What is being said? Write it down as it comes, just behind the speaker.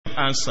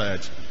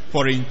answered.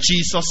 For in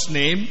Jesus'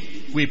 name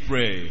we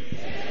pray.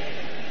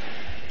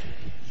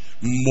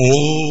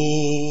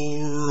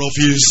 More of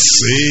his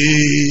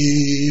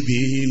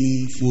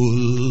saving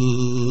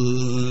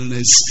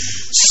fullness,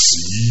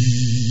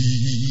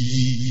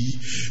 see.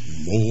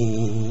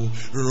 More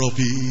of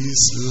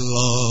his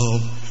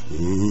love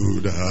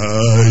who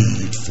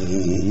died for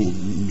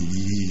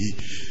me.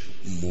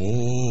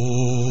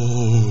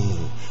 More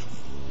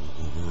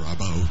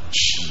about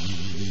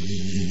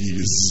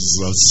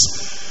Jesus.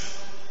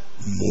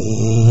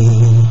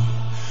 More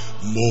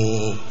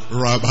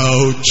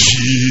about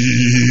Jesus.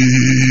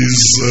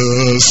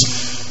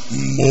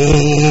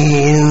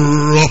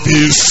 More of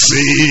his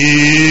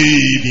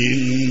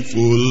saving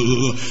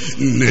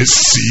fullness,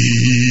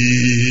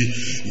 see.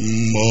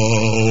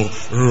 More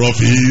of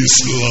his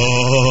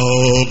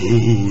love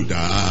who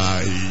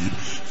died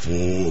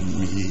for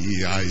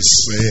me. I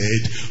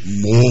said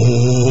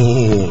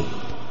more.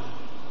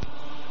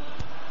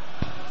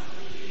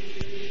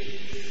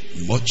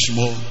 Much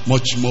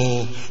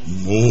more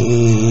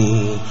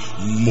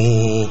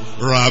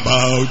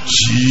about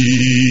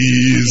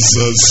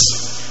Jesus.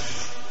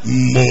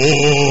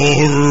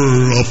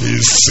 More of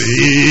his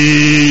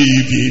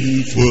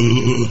saving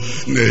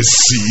fullness,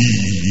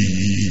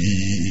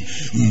 see.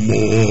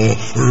 More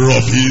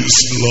of his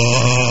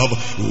love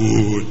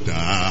who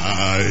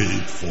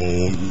died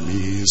for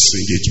me.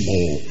 Sing it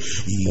more.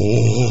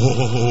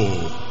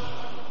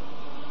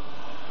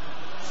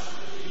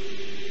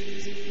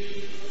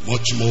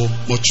 Much more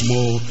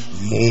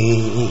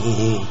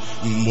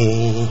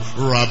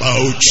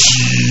about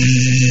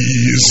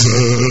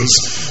Jesus.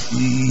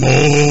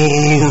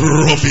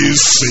 More of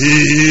his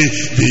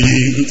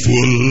saving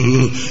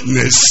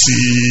fullness,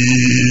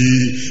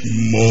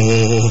 see.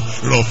 More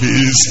of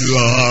his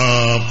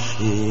love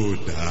who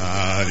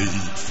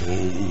died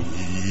for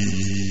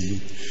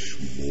me.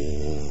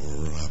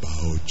 More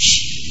about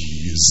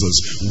Jesus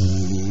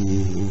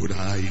would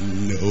I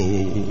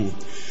know.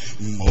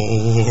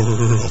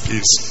 More of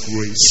his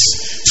grace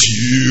to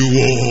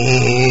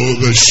all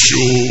the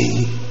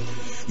show.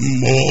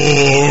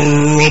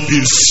 More of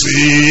his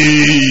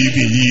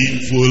saving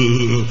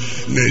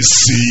fullness,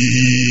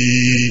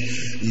 see.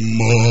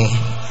 More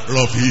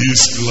of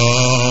his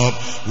love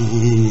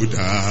who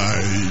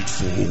died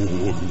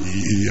for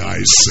me.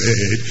 I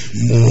said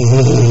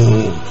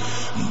more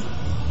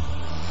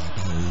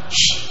about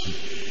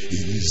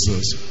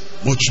Jesus.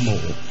 Much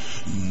more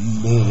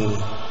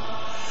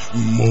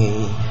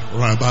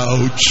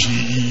about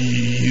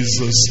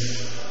Jesus.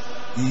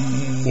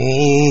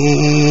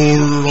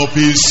 More of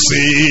his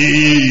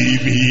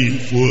saving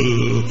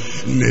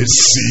fullness,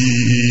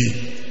 see.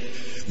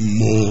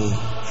 More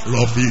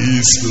of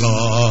his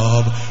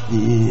love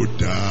who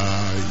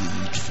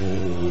died for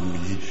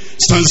me.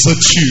 Stanza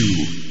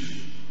 2.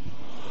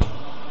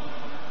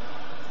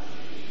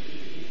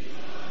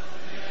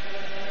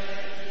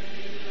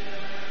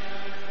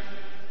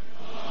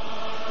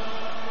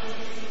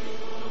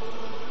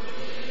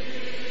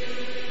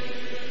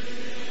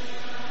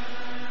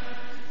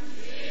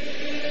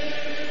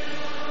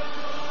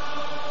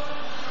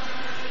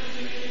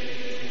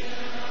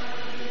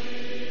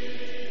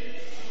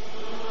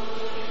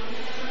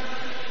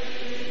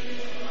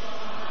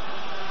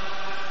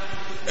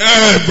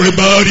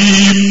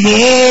 Everybody,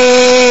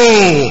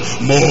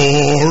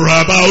 more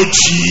about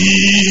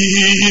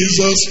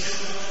Jesus.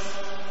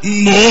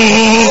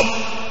 More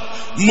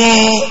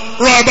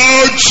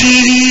about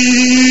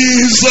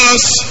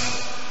Jesus.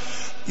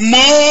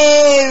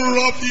 More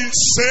of his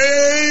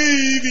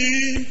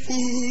saving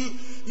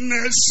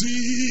fullness,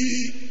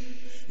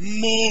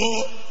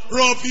 more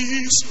of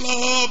his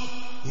love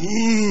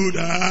who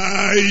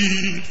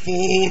died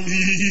for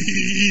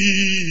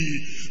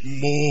me.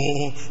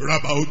 More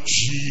about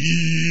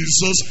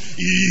Jesus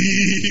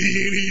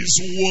in his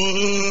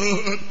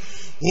word,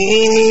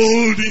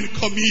 holding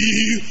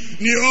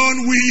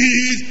communion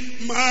with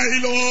my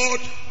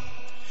Lord,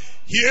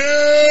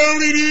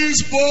 hearing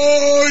his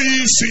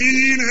voice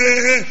in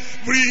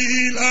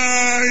every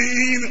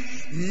line,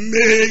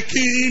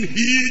 making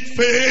it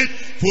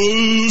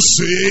faithful,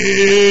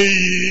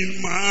 saying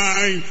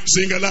mine.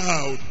 Sing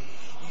aloud.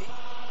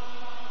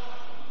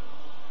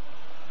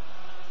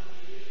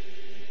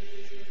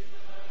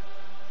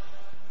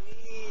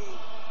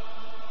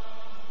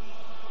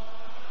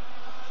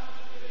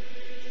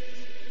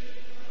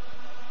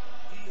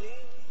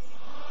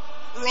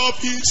 Of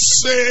his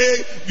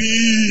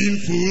saving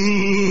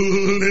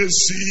fullness,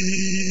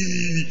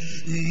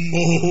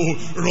 more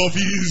of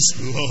his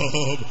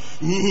love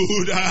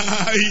who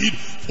died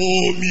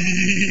for me.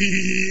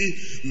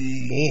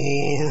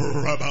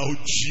 More about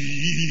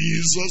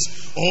Jesus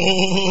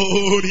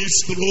on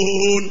his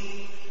throne,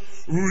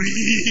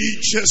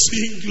 riches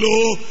in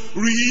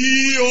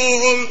glory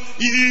all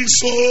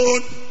his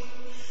own.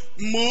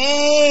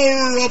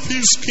 More of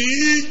his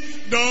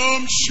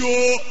kingdom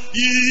show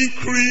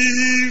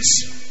increase,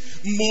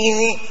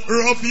 more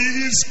of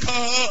his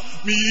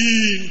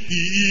coming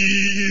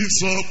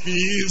peace of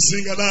me.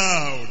 Sing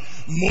aloud.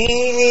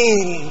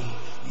 More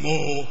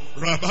more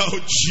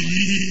about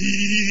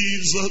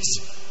Jesus.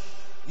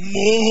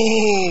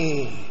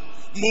 More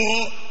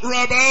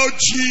about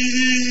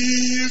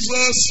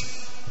Jesus.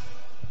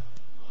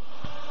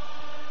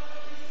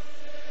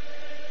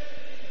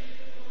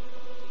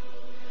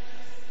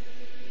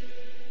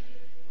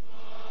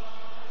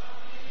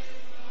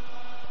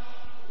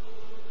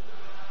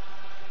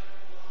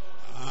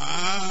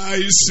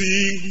 I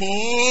sing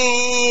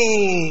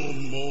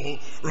more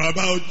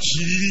about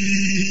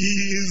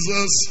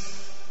Jesus.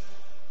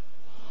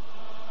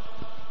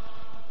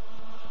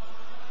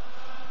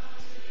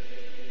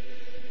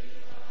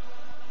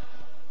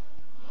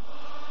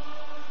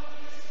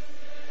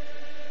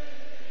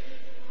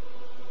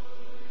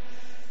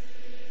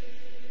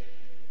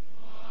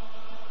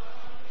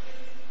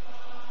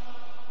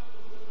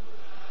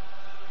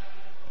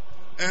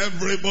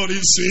 Everybody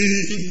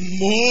sing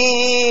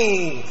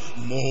more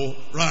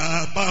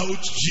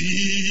about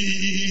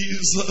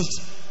Jesus.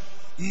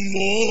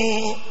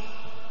 More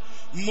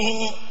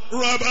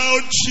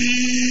about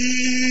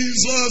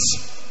Jesus.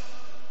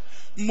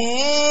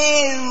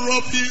 More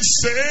of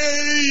his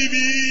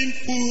saving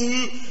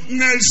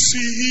fullness.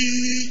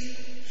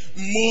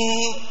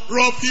 More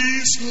of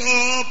his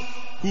love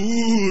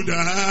who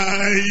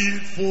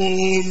died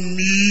for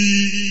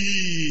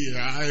me.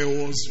 I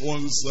was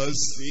once a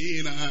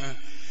sinner,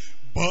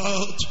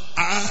 but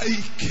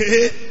I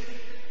came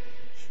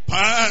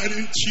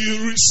pardon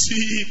to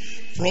receive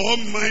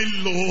from my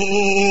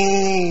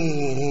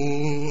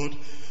Lord.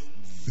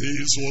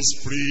 This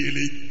was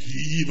freely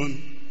given,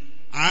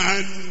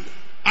 and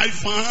I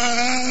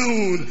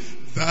found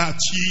that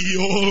he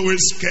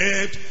always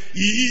kept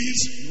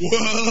his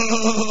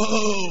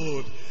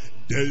word.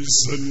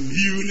 There's a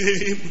new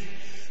name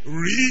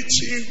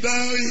reaching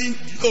down in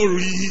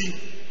glory,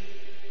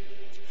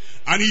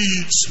 and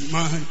it's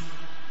mine.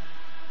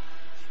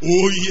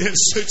 Oh yes,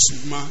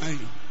 it's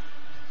mine.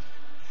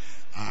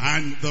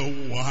 And the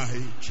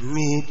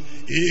white-robed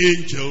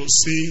angels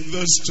sing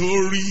the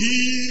story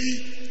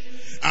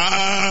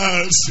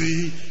as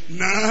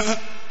sinner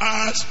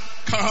has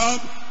come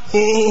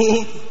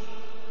home.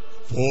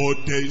 For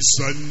there's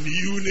a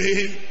new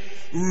name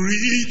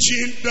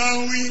reaching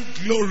down in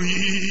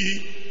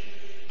glory,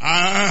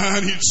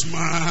 and it's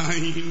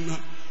mine.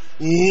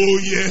 Oh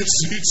yes,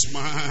 it's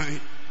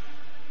mine.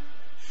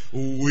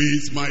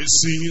 With my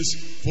sins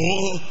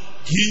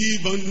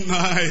forgiven,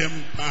 I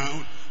am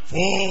bound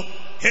for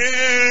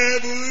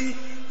heaven,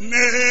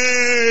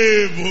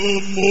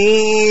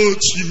 nevermore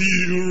to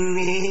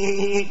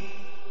roam.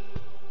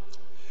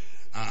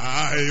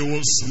 I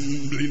was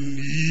humbly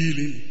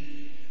kneeling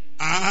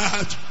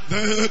at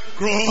the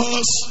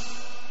cross,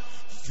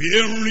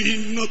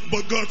 fearing not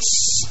but God's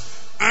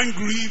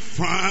angry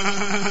frown,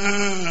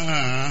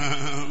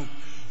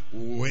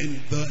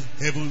 when the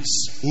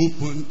heavens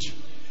opened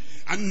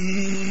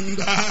and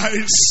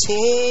I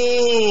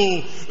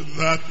saw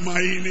that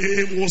my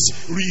name was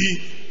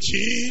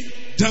written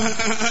down.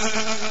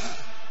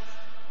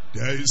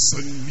 There is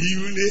a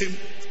new name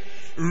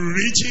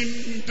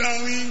written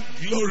down in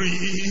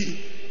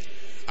glory,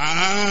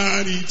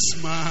 and it's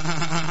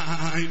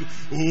mine.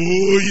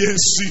 Oh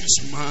yes,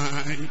 it's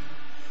mine.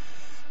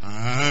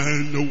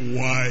 And the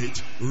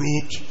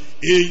white-robed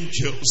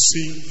angels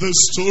sing the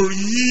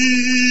story.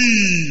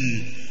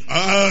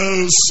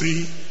 I'll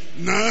sing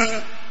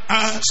now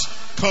has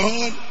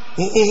come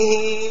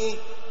home.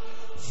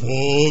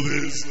 For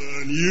there's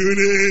a new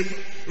name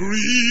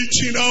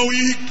reaching out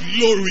in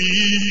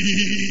glory,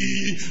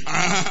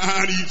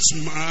 and it's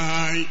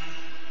mine.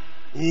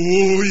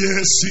 Oh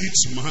yes,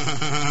 it's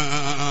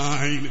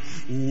mine.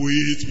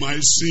 With my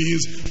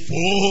sins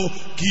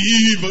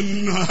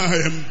forgiven, I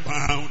am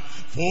bound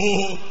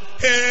for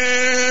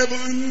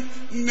heaven,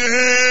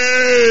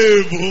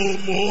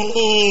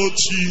 nevermore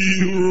to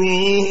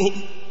roam.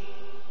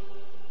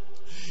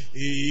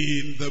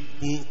 In the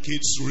book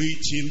it's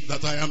written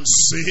that I am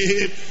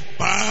saved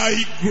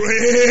by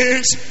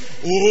grace.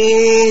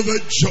 Oh,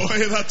 the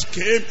joy that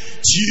came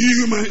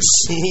to my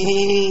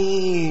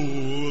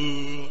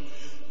soul.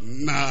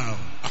 Now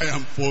I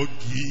am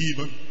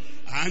forgiven,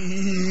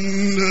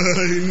 and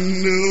I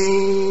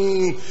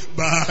know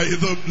by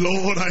the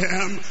blood I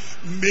am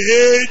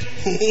made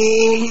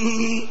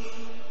whole.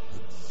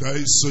 There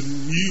is a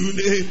new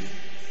name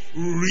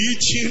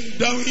reaching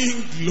down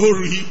in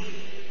glory.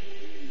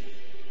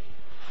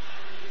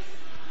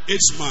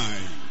 It's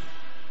mine.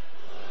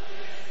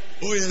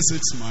 Oh yes,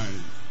 it's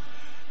mine.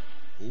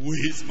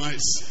 With my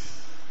sin.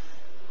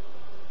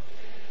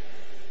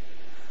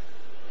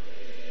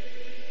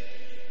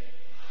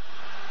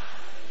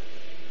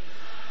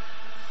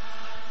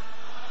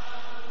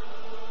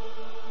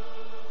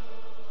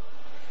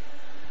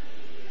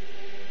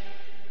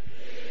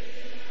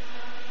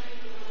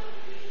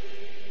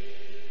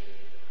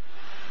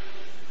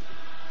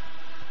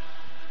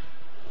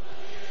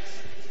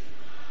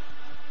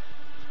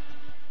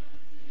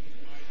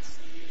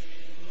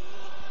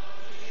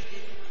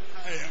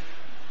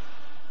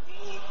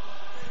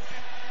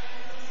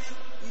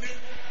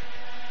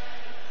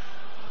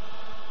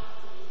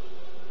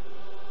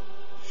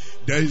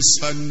 there's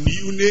a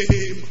new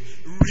name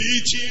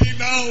reaching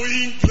now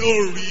in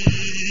glory,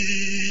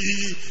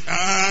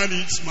 and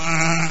it's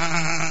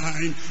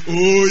mine.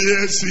 Oh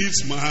yes,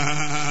 it's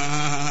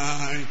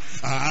mine.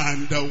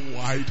 And the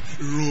white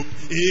robe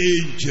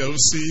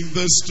angels sing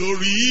the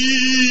story.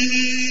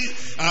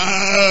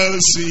 I'll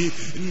sing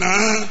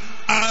now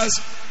has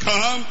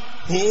come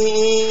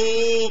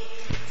home,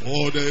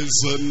 for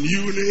there's a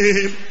new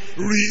name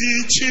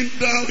reaching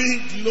down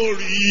in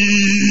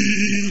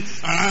glory,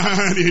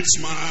 and it's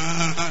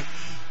mine.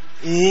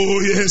 Oh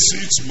yes,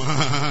 it's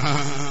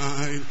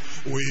mine.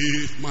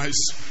 With my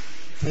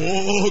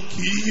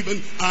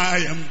forgiven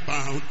I am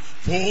bound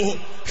for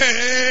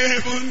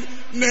heaven,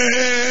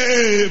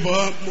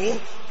 nevermore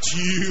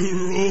to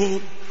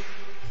roam.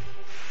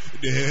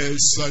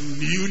 There's a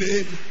new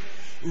name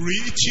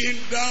reaching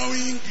down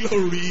in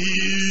glory,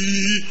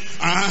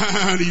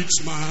 and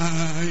it's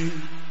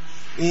mine.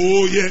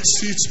 Oh yes,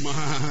 it's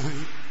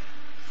mine.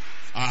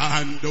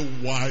 And the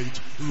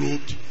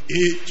white-robed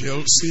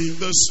angels sing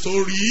the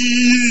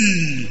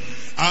story.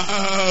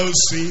 I'll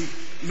sing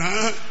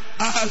now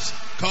has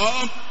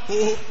come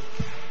home,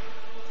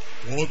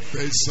 for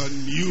there's a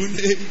new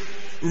name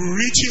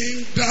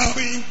reaching down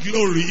in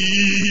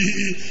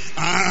glory,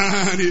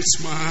 and it's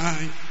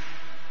mine.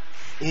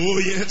 Oh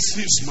yes,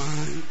 it's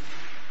mine.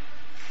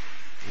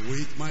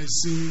 With my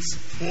sins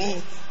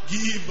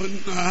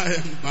forgiven I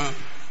am bound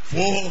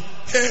for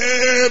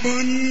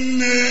heaven,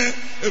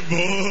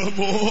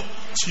 nevermore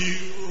to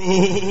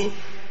roam.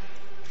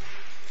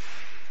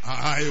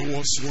 I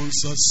was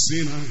once a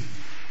sinner,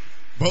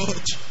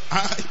 but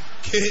I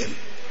came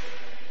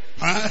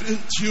pardon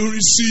to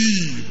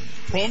receive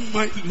from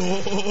my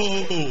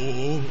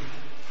Lord.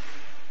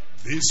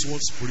 This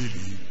was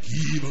freely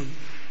given,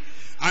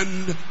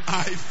 and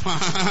I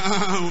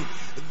found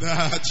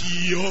that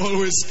He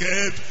always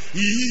kept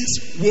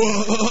His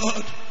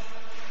word.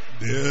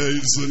 There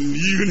is a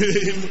new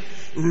name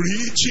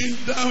reaching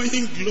down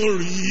in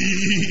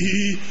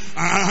glory,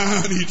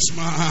 and it's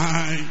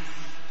mine.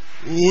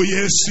 Oh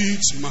yes,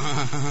 it's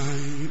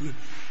mine.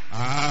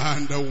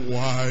 And the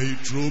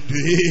white-robed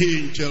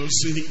angels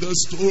sing the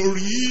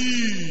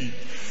story.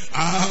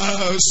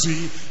 I'll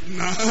sing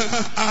now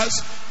has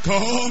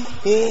come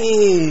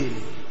home,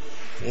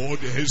 for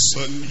there's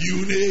a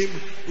new name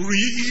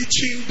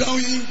reaching down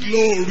in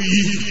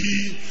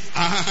glory,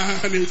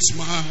 and it's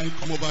mine.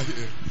 Come over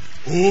here.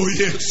 Oh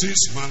yes,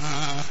 it's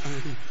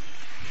mine.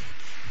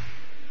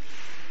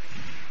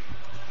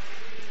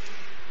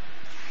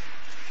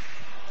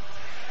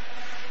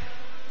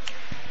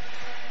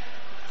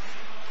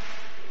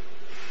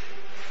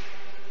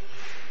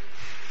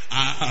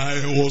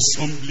 I was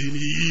humbly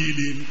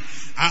kneeling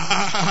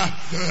at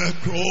the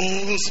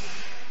cross,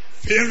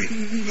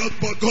 fearing not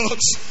but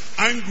God's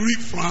angry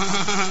frown,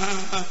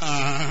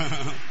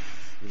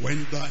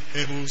 when the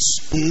heavens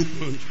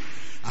opened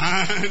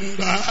and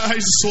I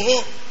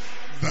saw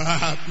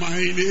that my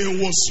name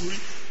was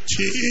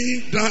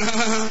written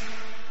down.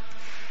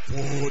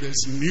 For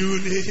this new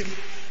name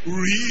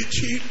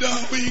reaching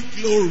down in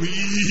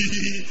glory,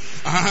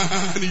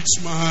 and it's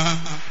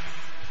mine.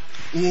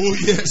 Oh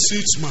yes,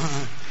 it's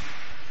mine.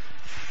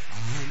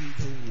 And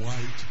the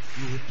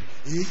white-robed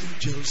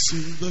angels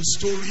sing the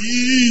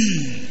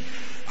story.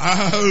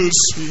 I'll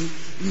sing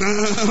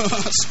now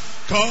has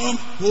come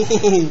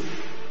home,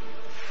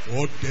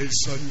 for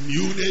there's a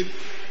new name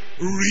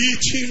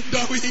reaching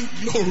down in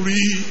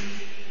glory,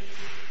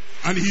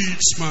 and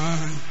it's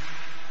mine.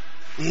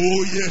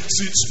 Oh yes,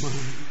 it's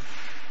mine.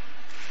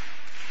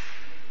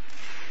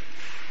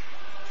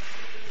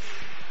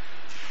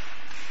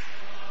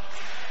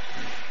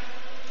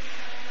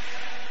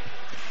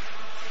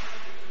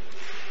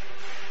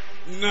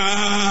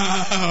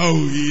 Now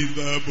in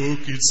the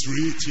book it's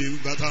written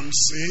that I'm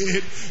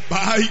saved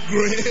by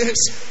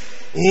grace.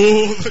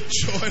 Oh, the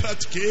joy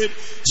that came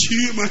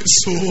to my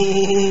soul.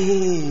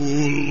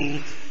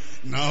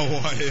 Now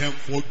I am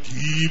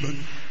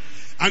forgiven,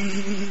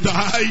 and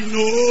I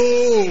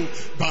know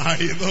by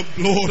the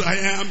blood I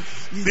am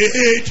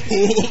made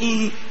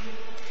whole.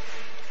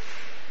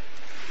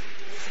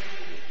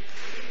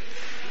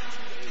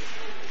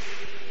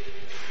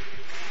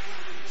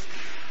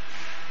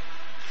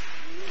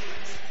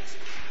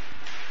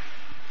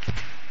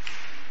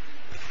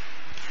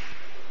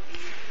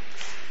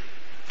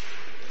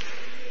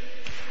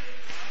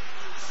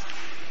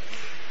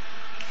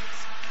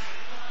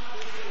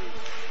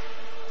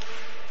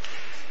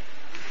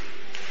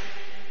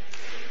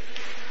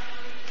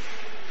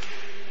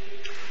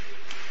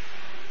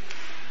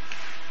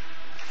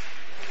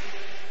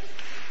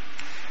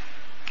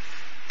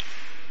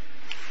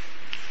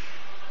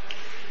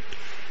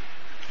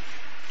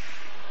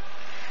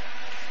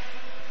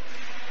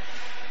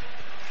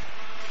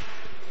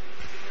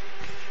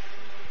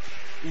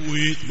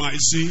 With my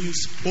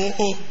sins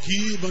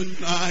forgiven,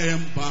 I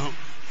am bound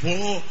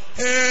for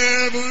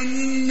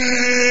heaven,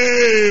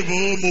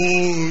 nevermore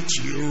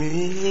to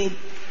roam.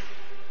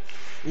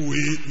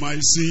 With my my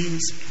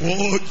sins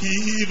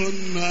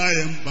forgiven, I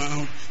am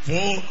bound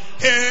for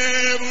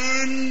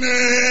heaven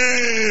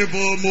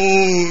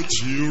evermore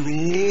to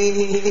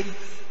roam.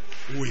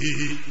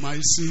 With my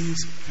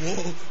sins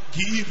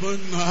forgiven,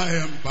 I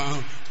am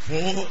bound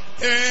for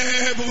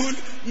heaven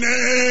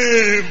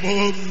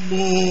nevermore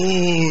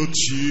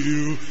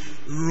to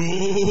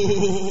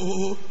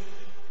roam.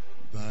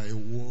 Thy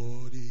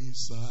word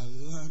is a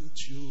lamp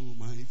to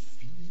my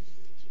feet,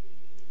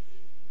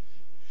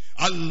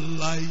 a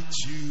light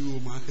to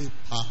my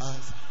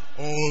path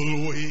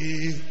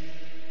always,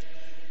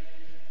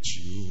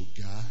 to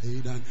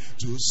guide and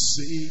to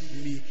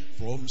save me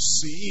from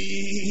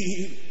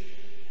sin,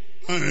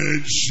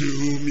 and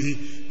show me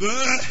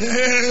the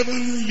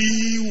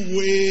heavenly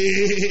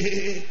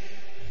way.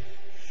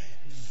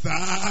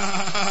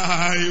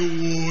 Thy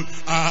word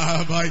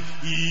have I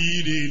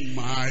hid in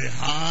my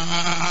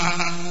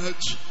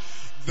heart,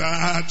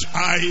 that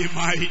I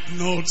might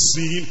not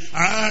sin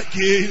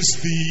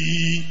against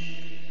thee.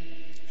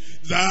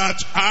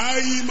 That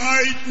I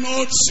might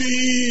not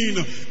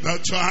sin,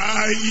 that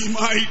I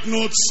might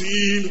not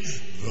sin.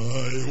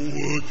 Thy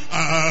word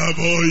have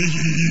I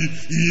hid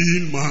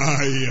in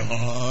my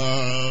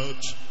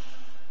heart.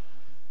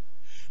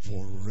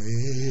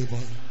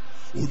 Forever,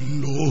 O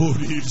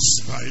Lord, is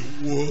thy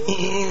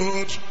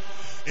word,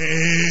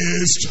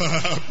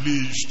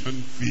 established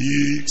and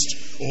fixed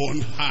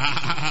on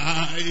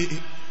high.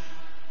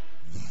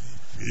 Thy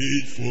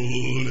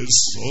faithfulness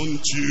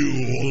unto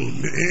all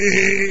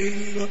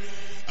men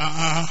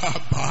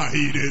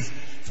abideth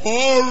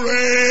forevermore.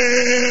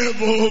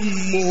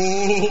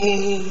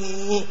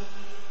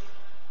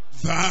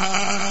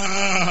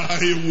 Thy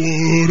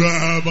word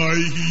have I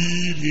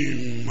hid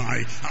in my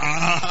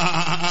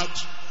heart,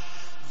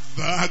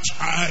 that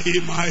I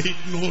might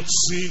not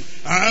sin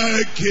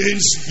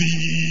against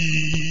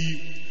thee.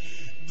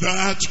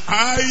 That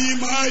I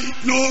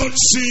might not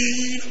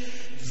sin,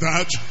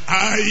 that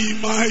I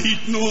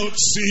might not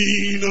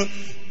sin.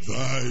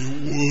 Thy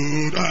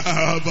word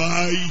have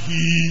I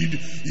hid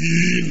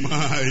in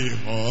my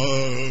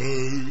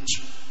heart.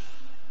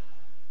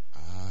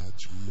 At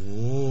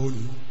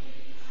morning,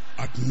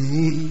 at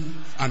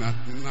noon, and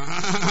at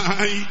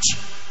night,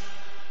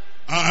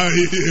 I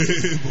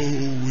ever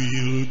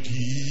will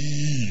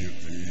give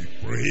thee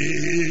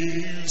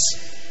praise.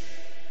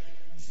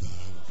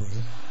 Thou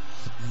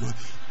art my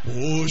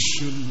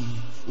portion,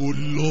 O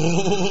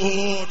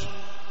Lord,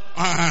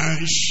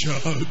 I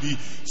shall be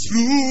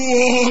through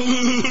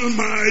all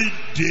my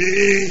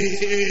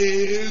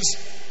days.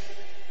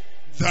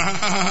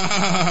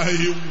 Thy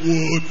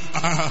word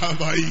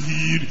have I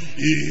hid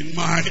in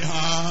my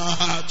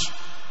heart,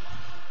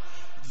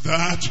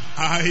 that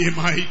I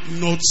might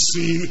not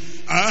sin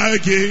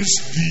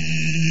against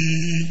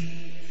thee.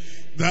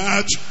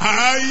 That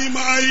I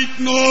might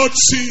not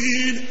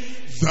sin,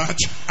 that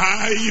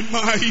I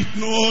might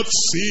not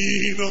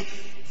sin.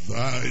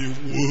 Thy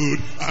word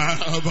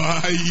have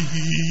I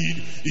hid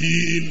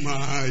in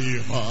my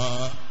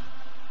heart.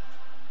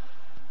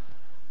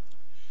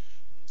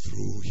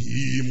 Through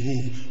him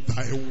whom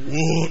thy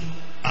word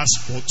has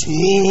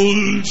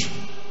foretold,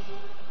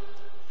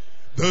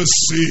 the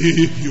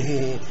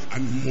Savior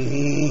and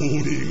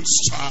morning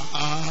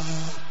star,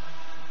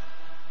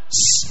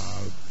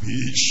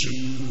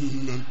 salvation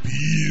and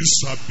peace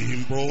have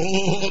been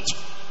brought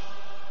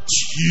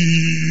to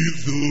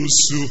those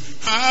who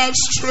have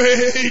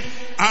strayed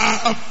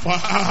afar.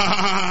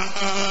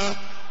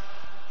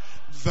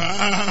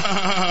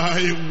 Thy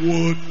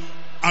word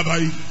have I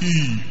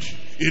hid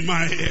in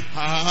my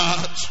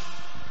heart,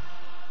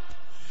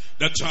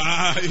 that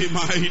I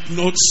might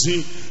not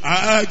sin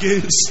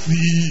against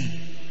thee.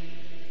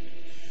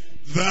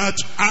 That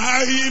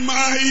I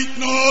might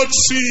not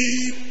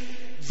sin,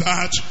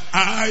 that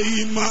I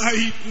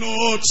might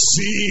not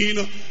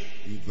sin.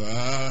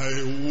 Thy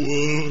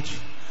word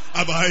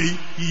have I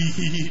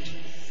hid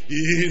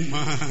in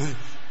my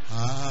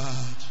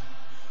heart.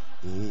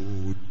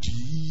 Oh,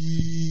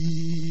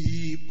 deeper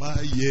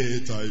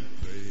yet I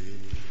pray,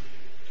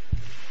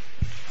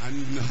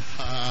 and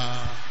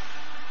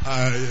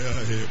higher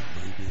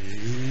every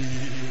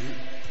day,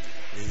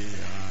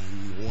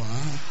 and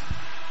once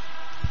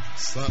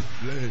a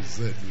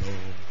blessed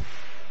Lord,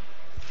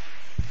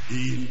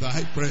 in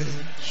thy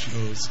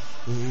precious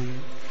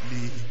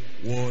holy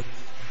word,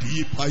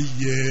 deeper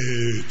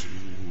yet,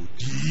 oh,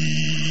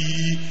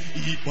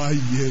 deeper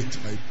yet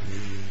I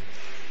pray,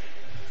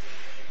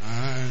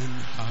 and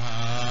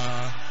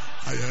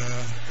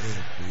higher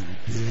every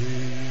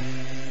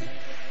day,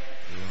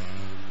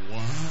 and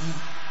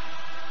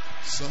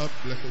once a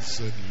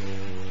blessed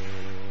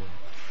Lord,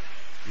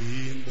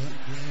 in the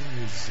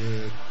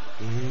blessed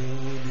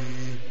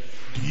holy,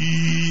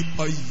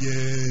 deeper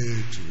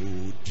yet,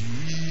 oh,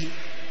 deeper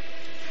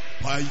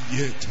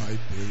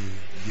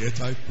yet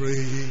I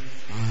pray,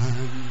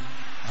 and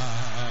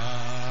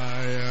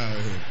higher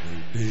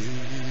every day,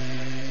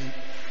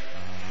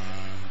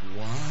 and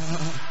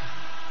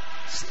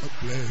once a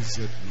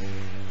blessed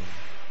Lord,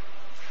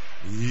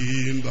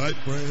 in thy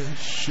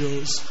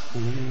precious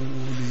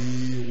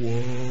holy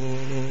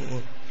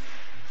word,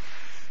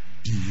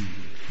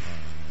 deeper,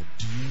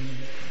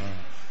 deeper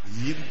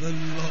in the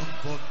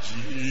love of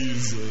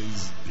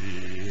Jesus,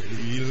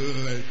 daily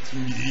let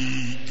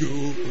me go.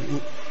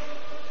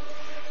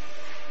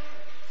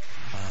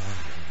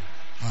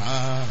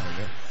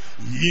 Higher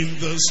in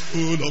the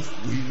school of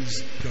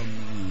wisdom,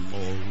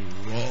 more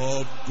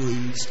of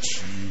grace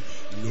to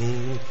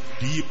know,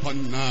 deeper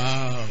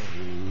now,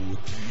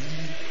 deep.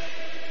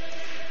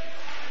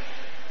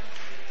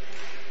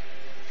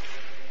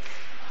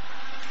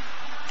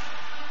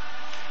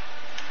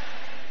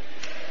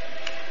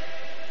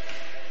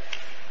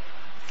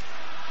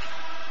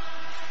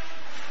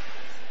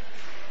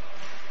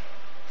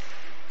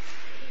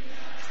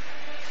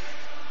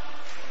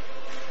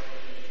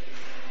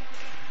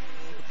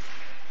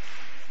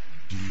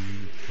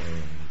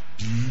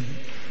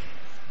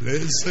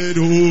 Blessed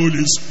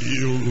Holy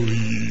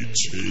Spirit,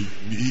 take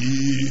me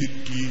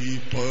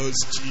deeper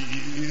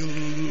still,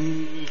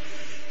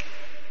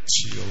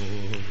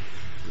 till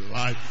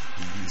life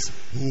is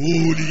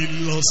wholly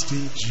lost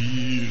in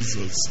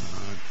Jesus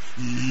and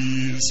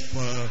His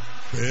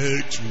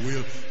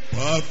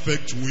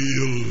perfect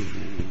will,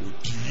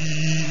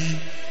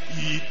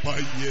 deeper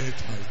yet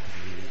I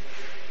pray,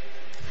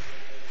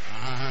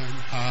 and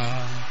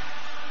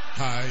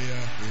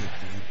higher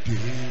every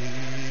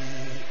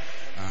day.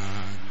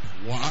 And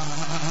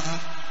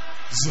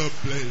was a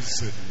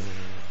blessed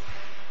Lord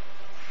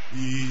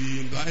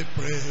in thy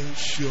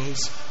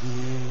precious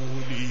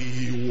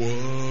holy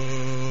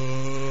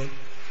word.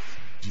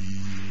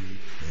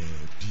 Deeper,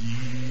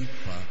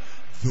 deeper,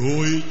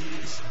 though it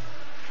is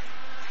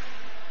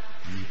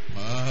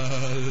deeper,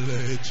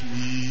 let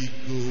me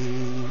go.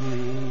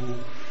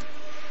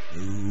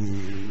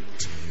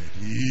 Rooted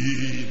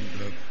in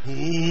the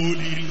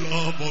holy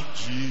love of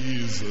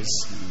Jesus,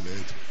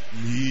 let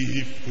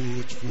me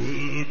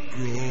fruitful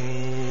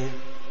grow.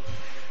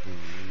 Oh,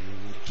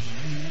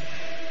 deep,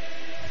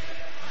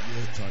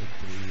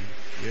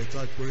 yet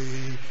I pray,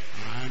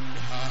 and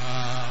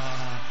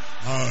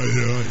higher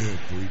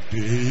every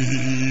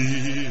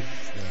day.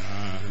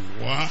 And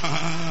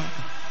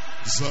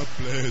was a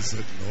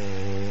blessed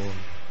Lord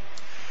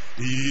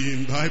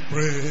in thy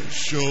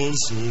precious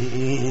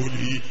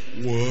holy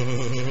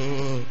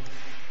word.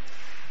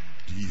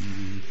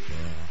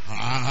 Deeper,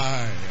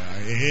 higher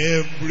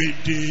every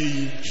day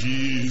in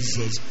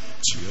Jesus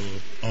till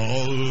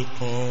all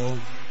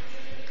come.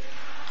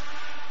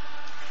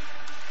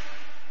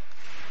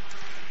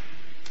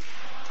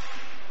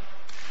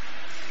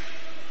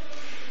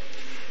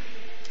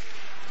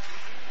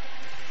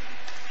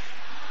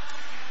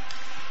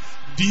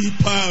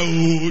 Deeper,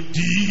 oh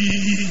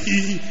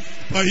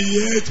deeper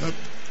yet,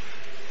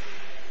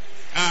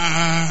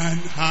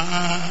 and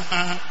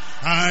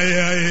higher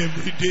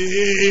every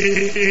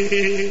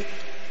day.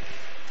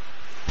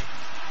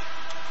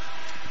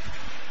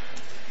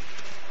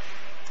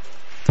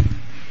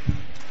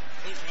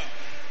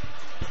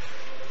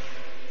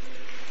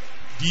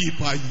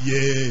 Deeper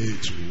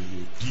yet,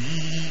 oh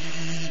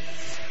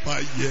deeper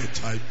yet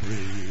I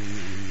pray,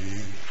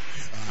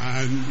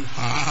 and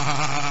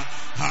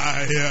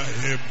higher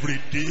every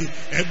day,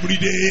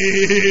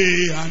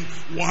 and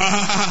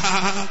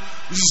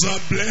was a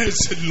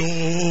blessed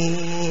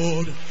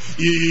Lord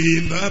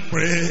in the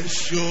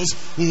precious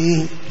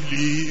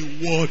holy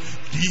word.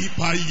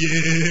 Deeper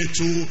yet,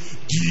 oh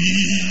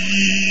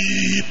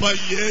deeper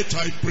yet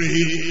I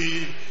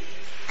pray,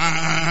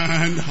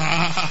 and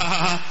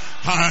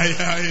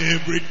higher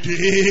every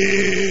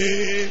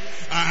day,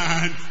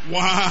 and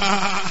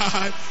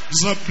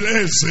was a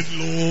blessed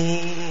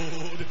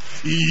Lord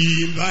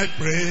in thy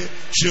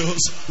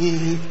precious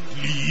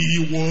holy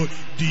word.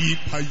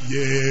 Deeper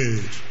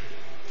yet,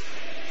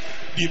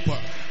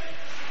 deeper.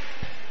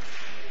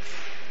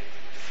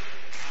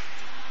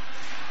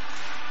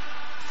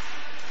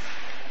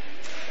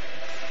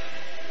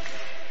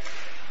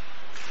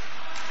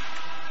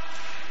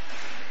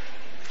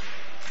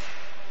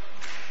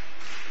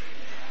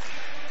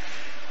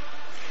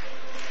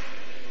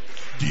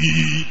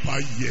 Deeper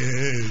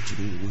yet,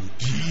 oh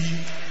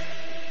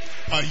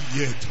deeper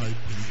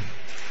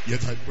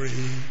yet I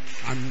pray,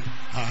 and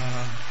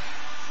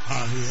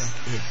higher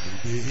every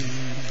day,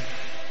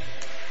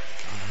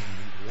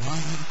 and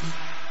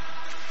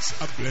was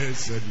a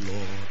blessed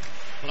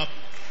Lord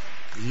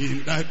in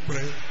thy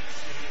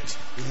presence,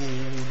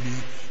 holy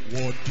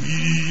word.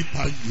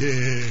 Deeper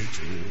yet,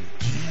 oh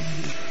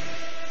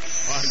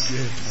deeper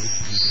yet I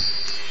pray,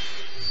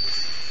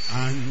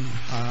 and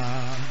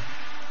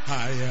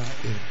higher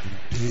every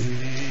day,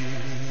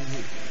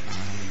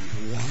 and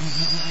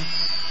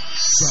was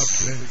a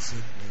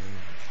blessed Lord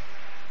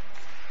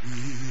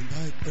in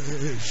thy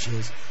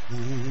precious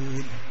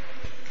holy.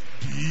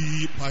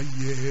 Deeper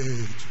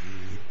yet,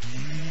 oh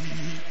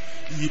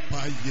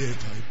deeper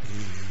yet I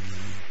pray,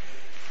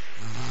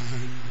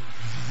 and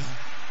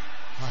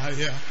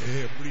higher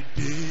every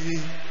day,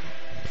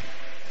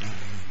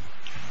 and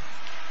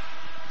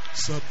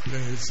so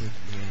blessed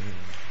Lord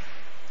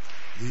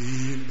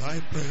in thy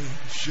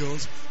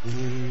precious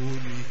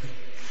holy.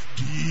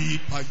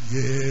 Deeper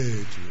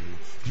yet,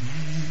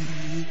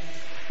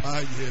 oh deeper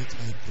yet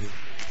I pray.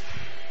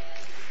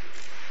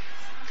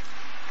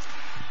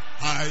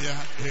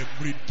 Higher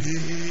every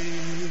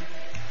day.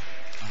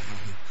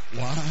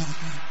 Why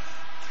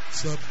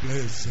the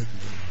blessed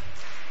Lord?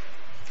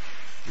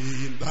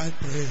 In thy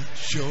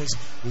precious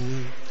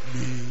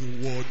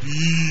holy word,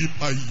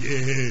 deeper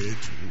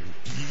yet,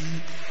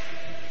 deeper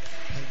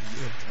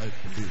yet I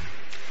pray.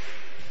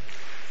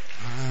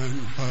 And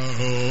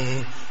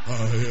higher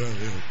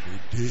every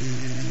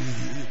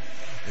day.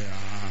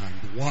 And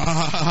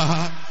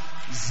why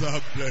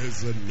the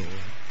blessed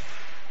Lord?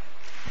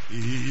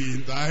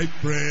 In thy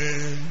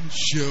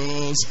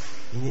precious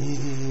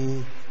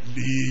holy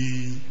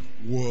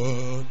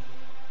word.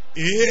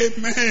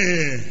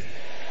 Amen.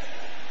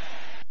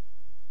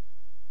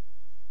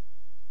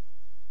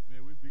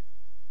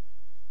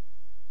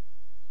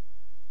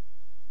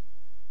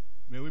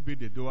 May we be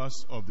the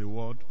doers of the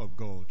word of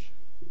God.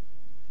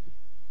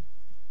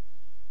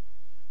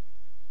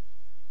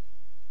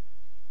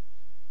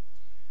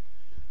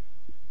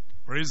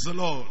 Praise the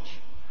Lord.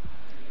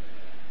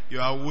 You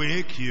are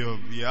awake, you're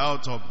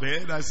out of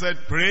bed. I said,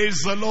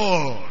 praise the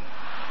Lord.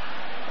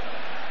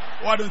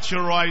 Why don't you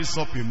rise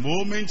up a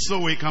moment so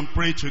we can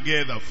pray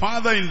together?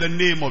 Father, in the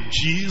name of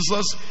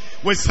Jesus,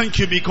 we thank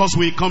you because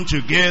we come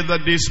together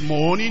this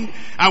morning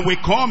and we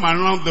come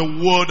around the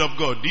word of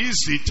God.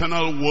 This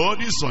eternal word,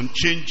 this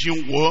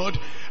unchanging word,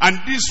 and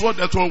this word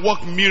that will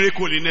work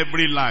miracle in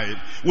every life.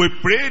 We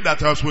pray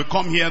that as we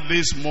come here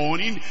this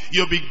morning,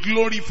 you'll be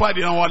glorified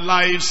in our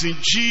lives in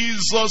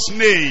Jesus'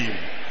 name.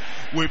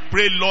 We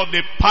pray, Lord,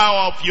 the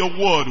power of your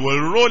word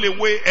will roll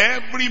away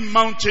every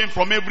mountain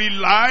from every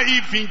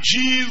life in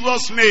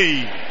Jesus'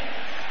 name.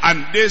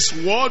 And this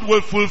word will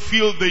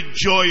fulfill the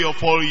joy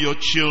of all your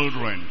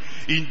children.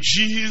 In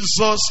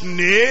Jesus'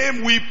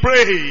 name we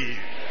pray.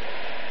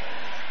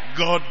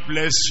 God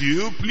bless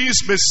you.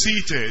 Please be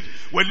seated.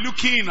 We're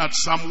looking at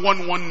Psalm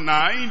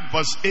 119,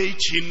 verse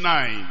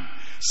 89.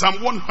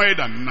 Psalm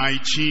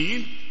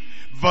 119.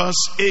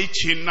 Verse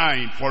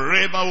 89,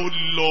 forever, O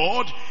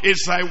Lord,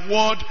 is thy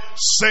word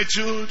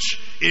settled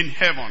in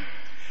heaven.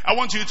 I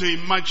want you to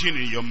imagine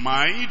in your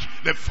mind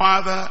the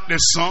Father, the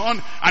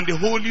Son, and the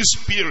Holy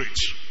Spirit.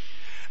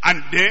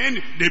 And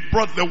then they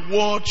brought the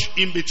word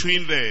in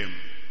between them.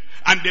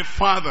 And the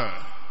Father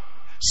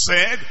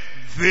said,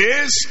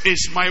 this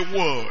is my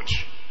word.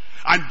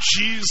 And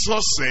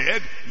Jesus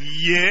said,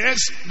 yes,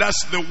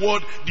 that's the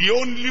word, the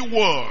only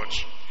word.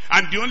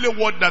 And the only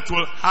word that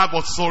will have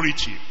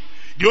authority.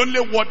 The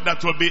only word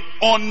that will be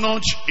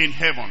honored in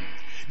heaven.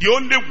 The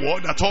only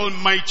word that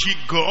Almighty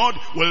God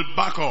will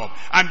back up.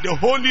 And the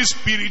Holy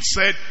Spirit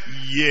said,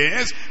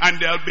 yes, and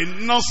there'll be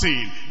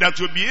nothing that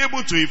will be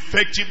able to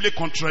effectively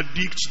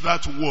contradict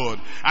that word.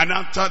 And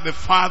after the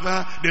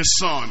Father, the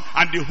Son,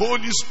 and the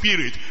Holy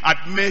Spirit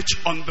had met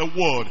on the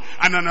word,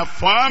 and had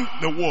affirmed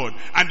the word,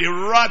 and they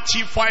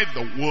ratified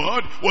the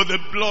word with the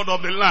blood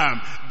of the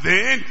Lamb,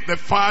 then the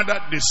Father,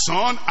 the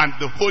Son, and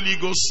the Holy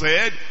Ghost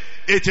said,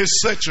 it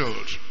is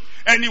settled.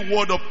 Any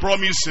word of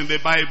promise in the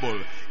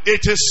Bible,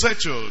 it is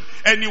settled.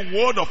 Any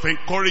word of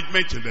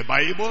encouragement in the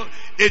Bible,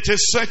 it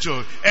is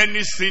settled.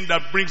 Anything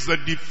that brings the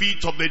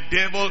defeat of the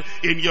devil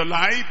in your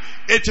life,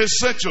 it is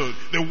settled.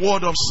 The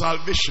word of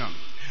salvation.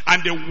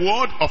 And the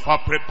word of our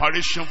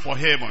preparation for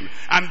heaven.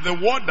 And the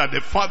word that the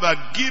Father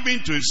had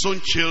given to his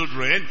own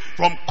children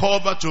from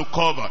cover to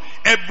cover.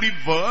 Every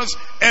verse,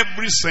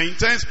 every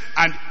sentence,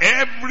 and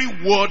every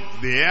word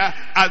there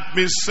has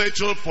been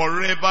settled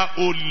forever,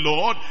 O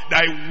Lord.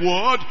 Thy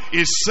word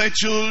is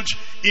settled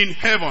in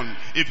heaven.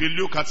 If you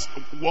look at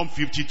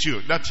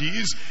 152, that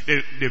is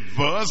the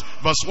verse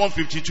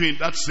 152 in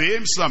that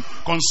same psalm,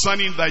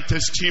 concerning thy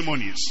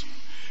testimonies.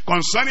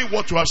 Concerning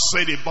what you have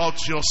said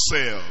about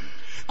yourself.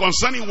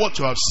 Concerning what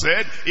you have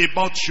said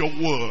about your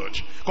word.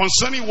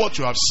 Concerning what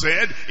you have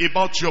said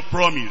about your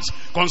promise.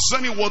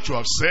 Concerning what you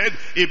have said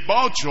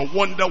about your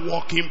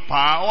wonder-working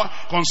power.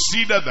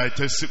 Considering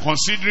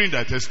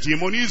thy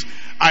testimonies,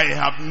 I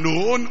have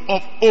known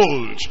of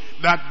old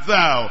that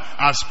thou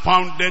hast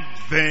founded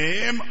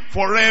them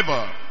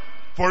forever.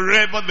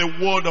 Forever the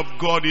word of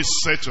God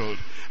is settled.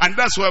 And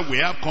that's why we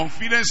have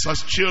confidence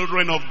as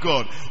children of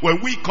God.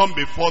 When we come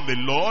before the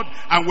Lord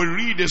and we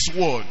read his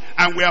word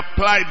and we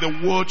apply the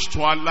word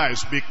to our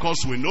lives,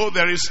 because we know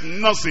there is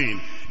nothing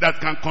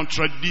that can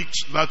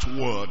contradict that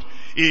word.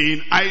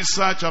 In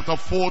Isaiah chapter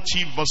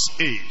 40 verse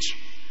 8.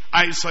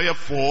 Isaiah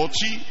 40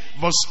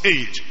 verse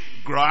 8.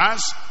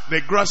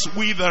 The grass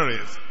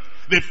withereth,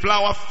 the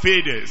flower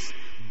fadeth,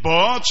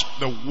 but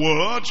the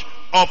word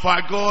of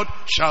our God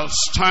shall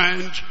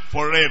stand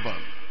forever.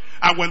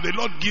 And when the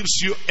Lord gives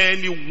you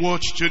any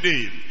word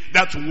today,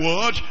 that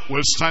word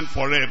will stand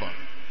forever.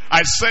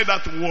 I said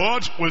that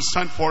word will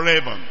stand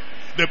forever.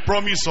 The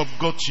promise of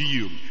God to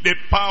you, the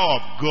power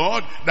of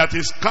God that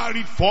is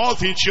carried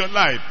forth into your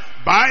life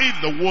by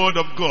the word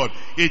of God,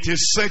 it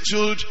is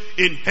settled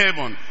in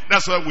heaven.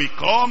 That's why we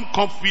come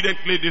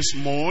confidently this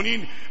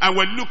morning and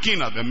we're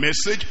looking at the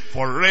message,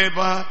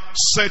 forever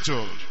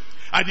settled.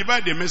 I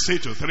divide the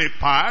message to 3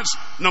 parts.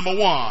 Number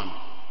 1,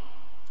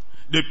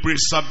 the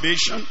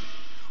preservation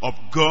of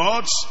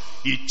God's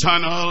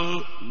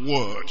eternal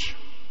word.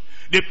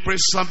 The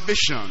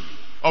preservation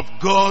of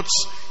God's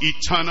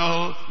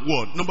eternal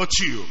word. Number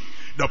 2,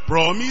 the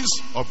promise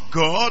of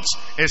God's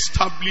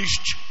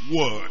established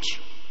word.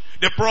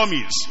 The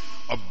promise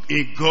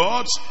in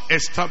God's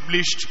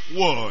established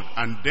word.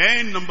 And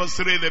then number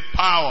 3, the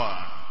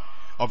power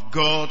of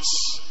God's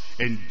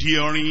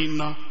enduring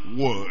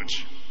word.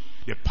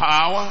 The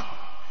power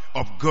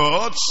of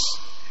God's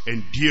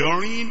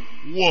enduring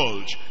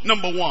word.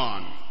 Number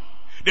 1,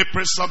 the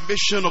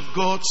preservation of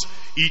God's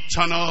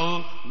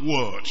eternal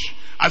word.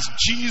 As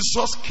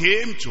Jesus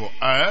came to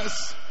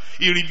earth,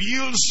 he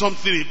revealed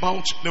something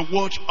about the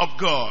word of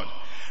God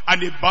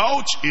and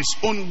about his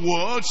own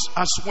words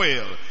as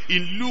well.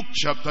 In Luke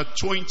chapter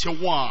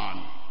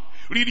 21,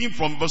 reading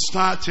from verse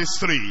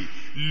 33.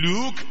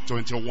 Luke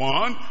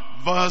 21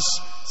 verse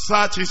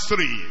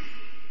 33.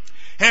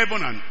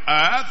 Heaven and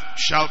earth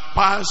shall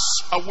pass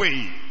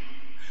away,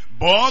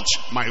 but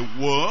my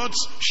words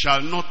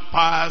shall not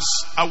pass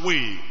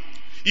away.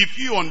 If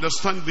you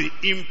understand the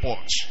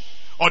import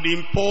or the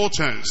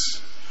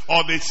importance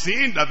or the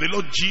thing that the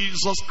Lord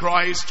Jesus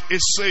Christ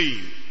is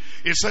saying,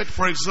 he said,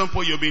 for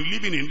example, you've been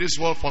living in this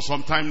world for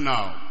some time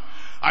now,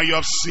 and you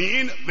have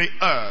seen the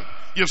earth,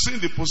 you've seen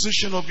the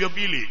position of your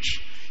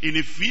village in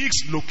a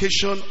fixed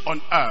location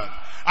on earth,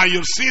 and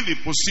you've seen the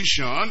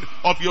position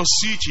of your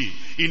city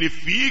in a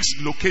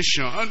fixed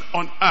location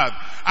on earth.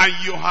 And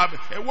you have,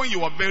 when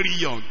you were very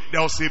young,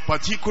 there was a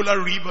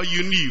particular river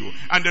you knew,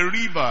 and the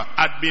river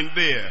had been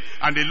there.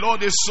 And the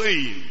Lord is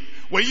saying,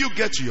 when you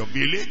get to your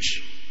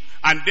village,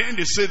 and then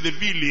they say the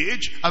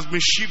village has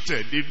been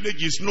shifted, the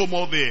village is no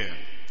more there.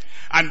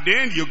 And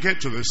then you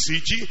get to the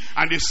city,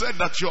 and they said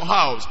that your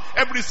house,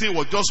 everything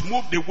was just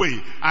moved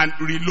away and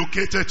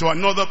relocated to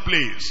another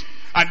place.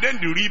 And then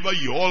the river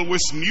you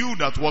always knew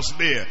that was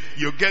there,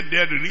 you get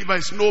there, the river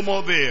is no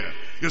more there.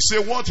 You say,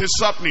 what is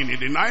happening? In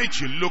the night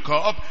you look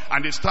up,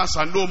 and the stars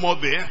are no more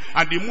there,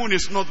 and the moon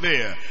is not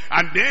there.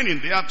 And then in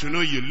the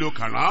afternoon you look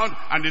around,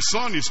 and the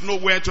sun is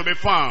nowhere to be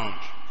found.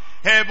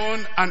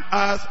 Heaven and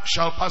earth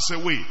shall pass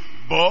away,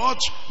 but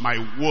my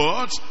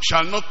words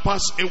shall not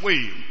pass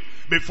away.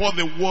 Before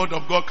the word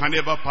of God can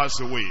ever pass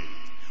away.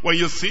 When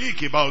you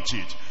think about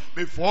it,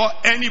 before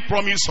any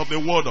promise of the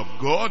word of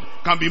God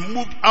can be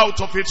moved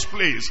out of its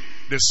place,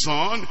 the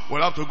sun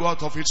will have to go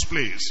out of its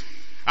place,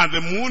 and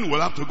the moon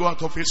will have to go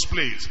out of its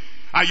place,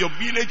 and your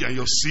village and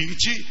your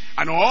city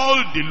and all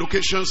the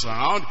locations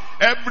around,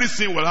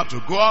 everything will have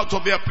to go out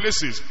of their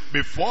places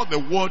before the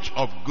word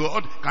of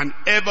God can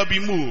ever be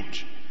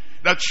moved.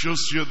 That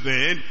shows you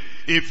then,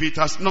 if it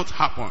has not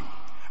happened,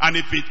 and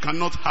if it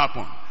cannot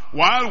happen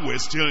while we're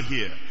still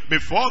here,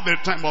 before the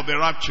time of the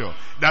rapture,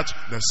 that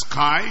the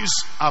skies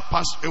are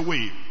passed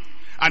away,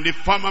 and the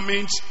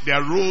firmaments, they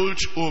are rolled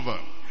over,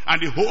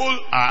 and the whole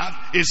earth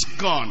is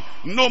gone,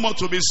 no more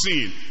to be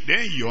seen.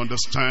 Then you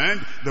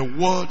understand the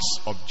words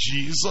of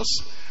Jesus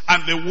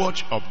and the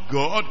word of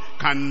God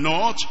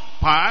cannot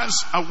pass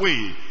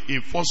away.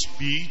 In 1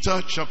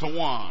 Peter chapter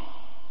 1.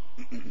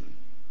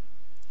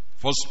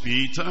 1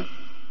 Peter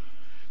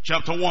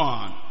chapter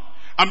 1.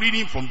 I'm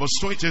reading from verse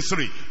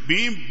 23.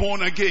 Being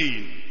born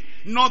again,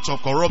 not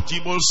of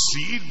corruptible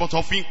seed, but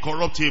of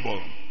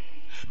incorruptible,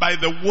 by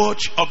the word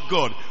of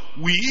God,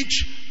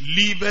 which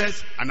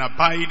liveth and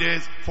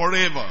abideth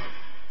forever.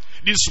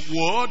 This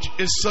word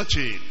is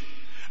certain,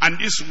 and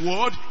this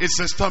word is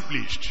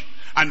established,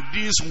 and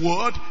this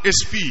word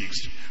is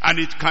fixed, and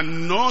it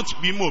cannot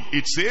be moved.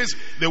 It says,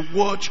 the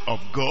word of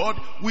God,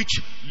 which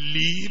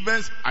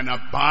liveth and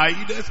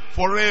abideth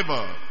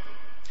forever.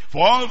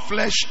 For all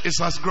flesh is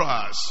as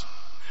grass,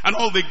 and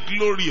all the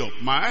glory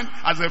of man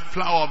as a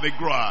flower of the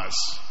grass.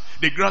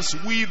 The grass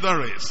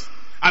withereth,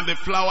 and the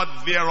flower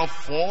thereof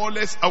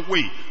falleth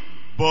away.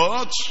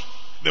 But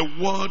the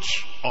word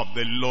of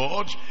the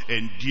Lord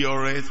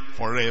endureth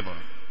forever.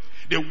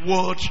 The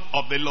word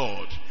of the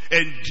Lord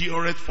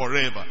endureth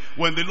forever.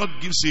 When the Lord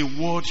gives a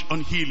word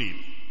on healing,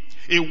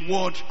 a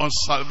word on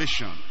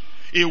salvation,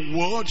 a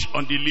word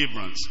on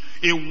deliverance,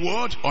 a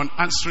word on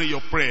answering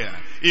your prayer,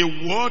 a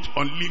word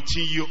on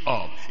lifting you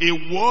up, a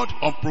word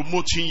on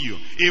promoting you,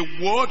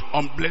 a word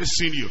on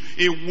blessing you,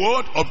 a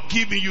word of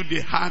giving you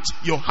the heart,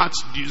 your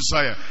heart's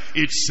desire.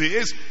 It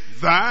says,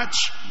 that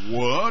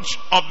word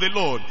of the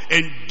Lord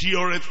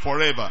endureth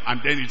forever.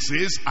 And then it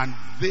says, and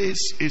this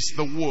is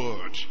the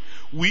word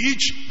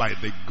which by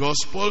the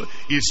gospel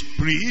is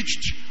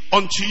preached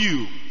unto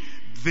you.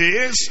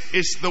 This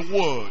is the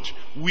word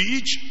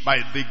which by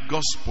the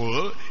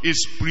gospel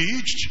is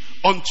preached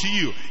unto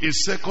you. In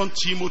 2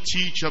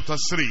 Timothy chapter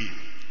 3.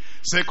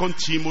 2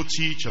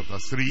 Timothy chapter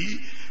 3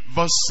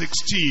 verse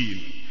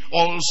 16.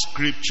 All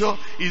scripture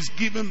is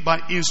given by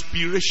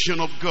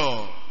inspiration of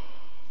God.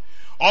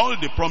 All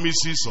the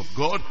promises of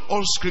God,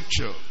 all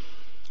scripture.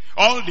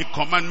 All the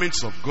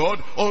commandments of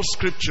God, all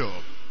scripture.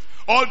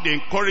 All the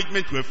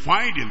encouragement we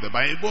find in the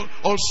Bible,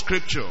 all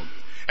scripture.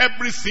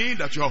 Everything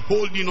that you are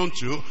holding on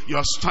to, you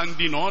are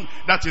standing on,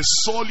 that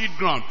is solid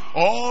ground.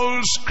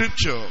 All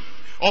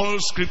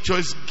scripture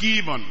is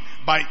given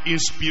by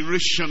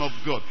inspiration of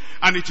God.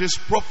 And it is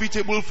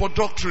profitable for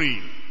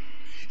doctrine.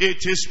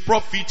 It is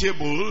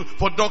profitable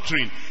for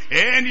doctrine.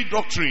 Any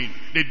doctrine,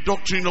 the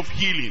doctrine of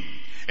healing.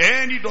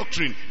 Any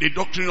doctrine, the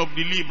doctrine of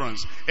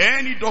deliverance.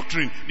 Any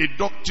doctrine, the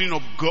doctrine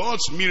of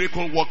God's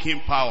miracle working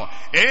power.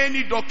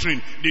 Any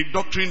doctrine, the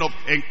doctrine of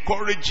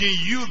encouraging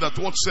you that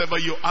whatsoever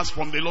you ask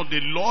from the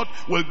Lord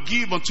will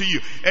give unto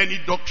you. Any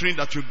doctrine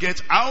that you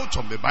get out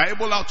of the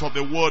Bible, out of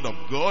the Word of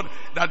God,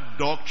 that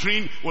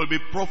doctrine will be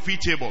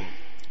profitable.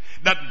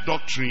 That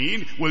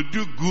doctrine will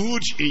do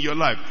good in your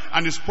life,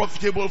 and is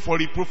profitable for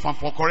reproof and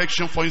for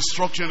correction, for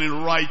instruction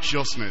in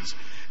righteousness,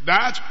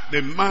 that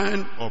the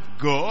man of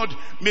God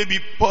may be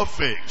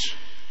perfect,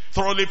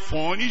 thoroughly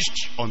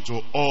furnished unto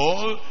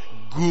all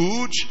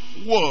good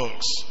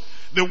works.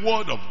 The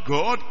word of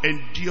God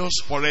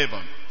endures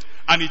forever,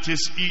 and it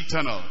is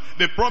eternal.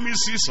 The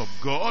promises of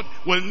God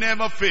will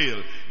never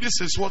fail.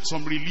 This is what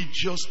some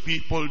religious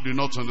people do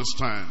not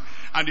understand.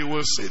 And they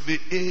will say the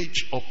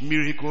age of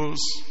miracles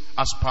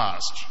has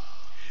passed.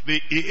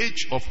 The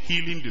age of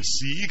healing the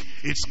sick,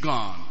 it's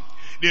gone.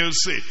 They'll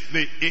say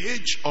the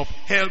age of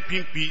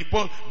helping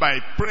people by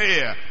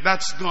prayer,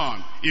 that's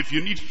gone. If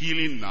you need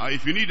healing now,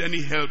 if you need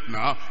any help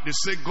now, they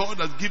say God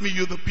has given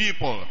you the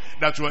people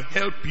that will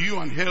help you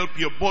and help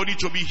your body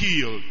to be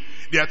healed.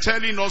 They are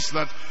telling us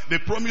that the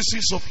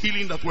promises of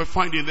healing that we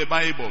find in the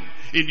Bible,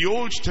 in the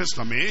Old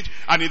Testament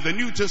and in the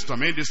New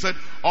Testament, they said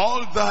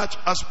all that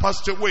has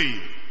passed away.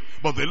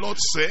 But the Lord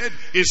said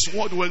his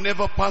word will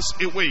never pass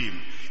away.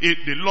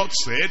 The Lord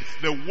said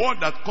the word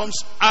that comes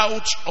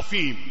out of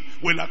him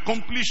will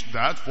accomplish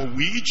that for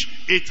which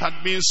it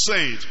had been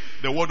sent.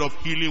 The word of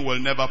healing will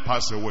never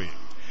pass away.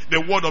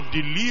 The word of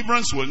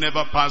deliverance will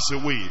never pass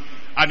away.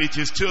 And it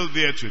is still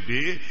there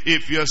today.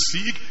 If you are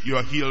sick, you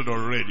are healed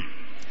already.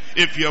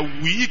 If you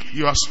are weak,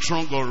 you are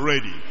strong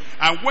already.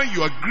 And when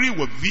you agree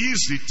with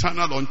this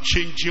eternal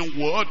unchanging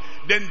word,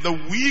 then the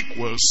weak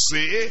will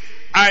say,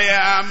 I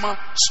am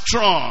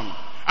strong.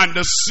 And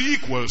the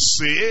sick will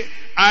say,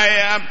 I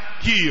am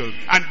healed.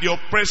 And the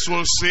oppressed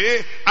will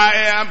say, I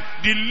am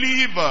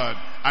delivered.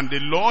 And the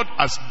Lord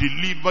has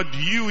delivered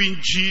you in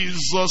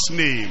Jesus'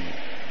 name.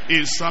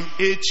 In Psalm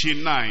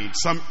 89,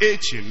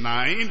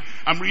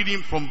 I'm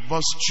reading from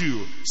verse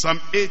 2. Psalm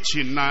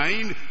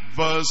 89,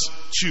 verse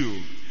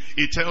 2.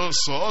 It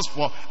tells us,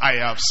 for I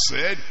have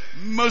said,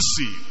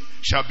 mercy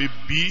shall be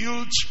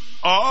built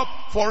up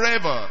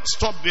forever.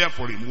 Stop there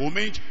for a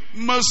moment.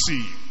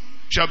 Mercy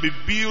shall be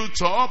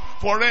built up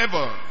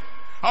forever.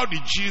 How did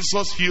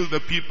Jesus heal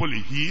the people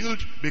he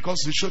healed?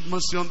 Because he showed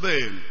mercy on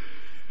them.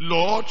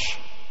 Lord,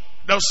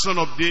 thou son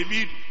of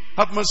David,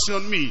 have mercy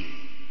on me.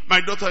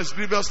 My daughter is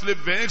grievously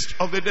vexed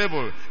of the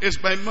devil. It's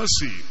by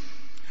mercy.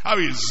 How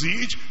is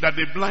it that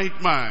the blind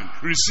man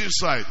receives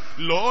sight?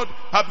 Lord,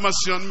 have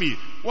mercy on me.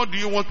 What do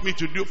you want me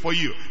to do for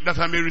you, that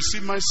I may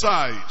receive my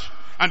sight?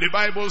 And the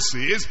Bible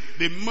says,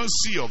 the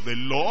mercy of the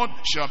Lord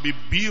shall be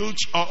built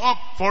up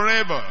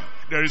forever.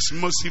 There is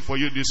mercy for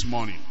you this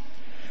morning.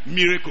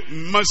 Miracle,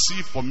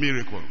 mercy for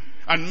miracle.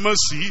 And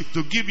mercy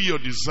to give you your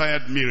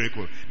desired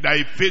miracle.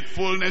 Thy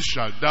faithfulness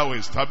shall thou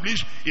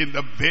establish in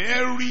the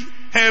very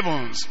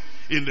heavens.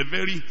 In the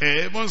very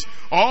heavens,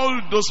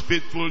 all those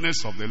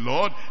faithfulness of the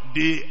Lord,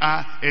 they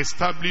are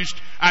established,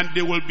 and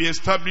they will be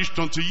established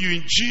unto you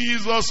in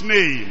Jesus'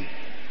 name.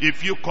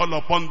 If you call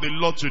upon the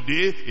Lord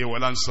today, he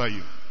will answer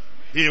you.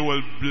 He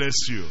will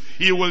bless you.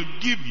 He will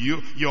give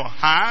you your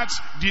heart's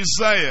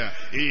desire.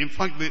 In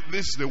fact,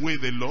 this is the way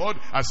the Lord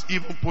has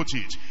even put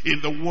it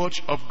in the word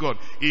of God.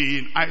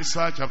 In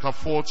Isaiah chapter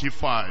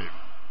 45.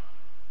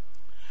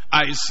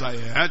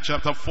 Isaiah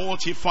chapter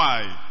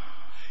 45.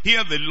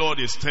 Here the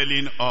Lord is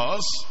telling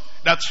us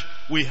that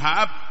we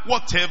have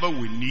whatever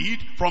we need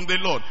from the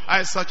Lord.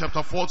 Isaiah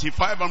chapter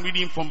 45, I'm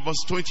reading from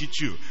verse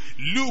 22.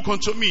 Look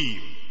unto me,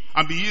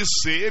 and be ye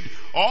saved,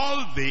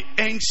 all the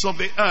ends of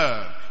the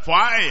earth. For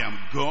I am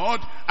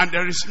God, and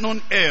there is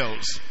none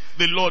else.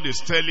 The Lord is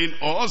telling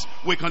us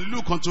we can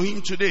look unto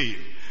him today.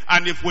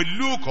 And if we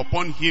look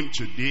upon him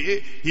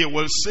today, he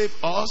will save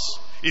us.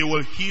 He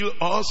will heal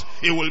us.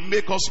 He will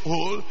make us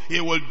whole.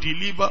 He will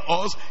deliver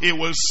us. He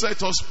will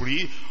set us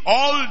free.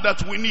 All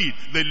that we need,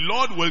 the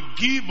Lord will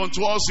give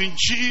unto us in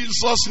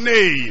Jesus'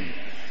 name.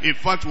 In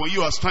fact, when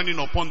you are standing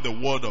upon the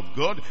word of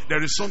God,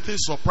 there is something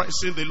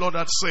surprising the Lord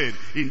had said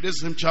in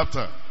this same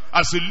chapter.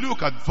 As you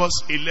look at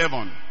verse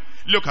 11,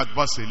 look at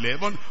verse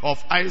 11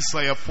 of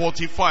Isaiah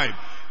 45.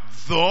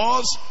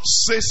 Thus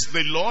says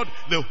the Lord,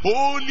 the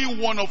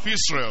Holy One of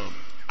Israel,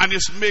 and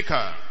his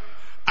Maker,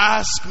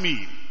 ask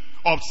me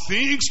of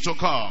things to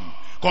come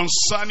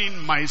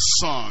concerning my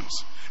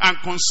sons, and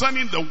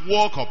concerning the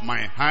work of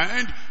my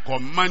hand,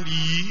 command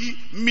ye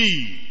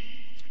me.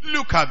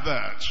 Look at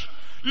that.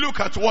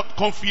 Look at what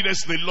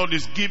confidence the Lord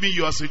is giving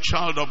you as a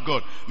child of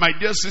God. My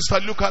dear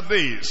sister, look at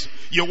this.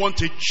 You want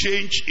a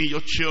change in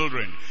your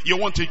children. You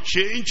want a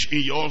change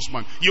in your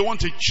husband. You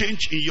want a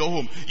change in your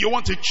home. You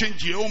want a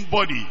change in your own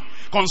body.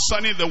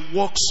 concerning the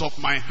works of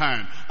my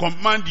hand.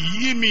 Command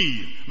ye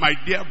me. My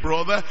dear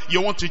brother,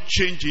 you want a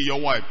change in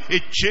your wife, a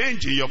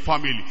change in your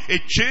family, a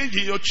change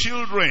in your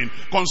children.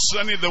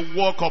 Concerning the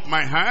work of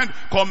my hand,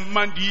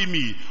 command ye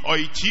me. Or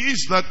it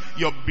is that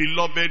your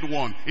beloved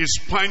one is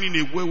pining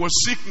away with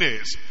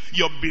sickness.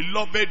 Your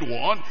beloved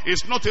one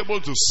is not able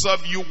to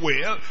serve you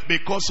well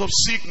because of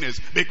sickness,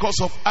 because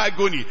of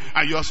agony,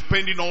 and you are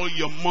spending all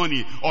your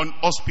money on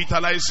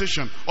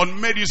hospitalization,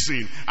 on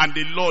medicine, and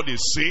the Lord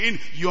is saying,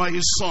 you are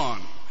his son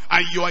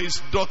and you are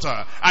his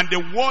daughter, and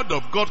the word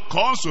of God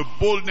comes with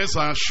boldness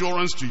and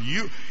assurance to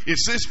you. It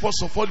says,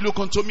 first of all, look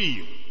unto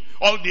me,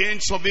 all the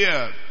ends of the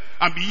earth,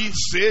 and be ye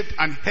saved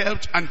and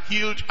helped and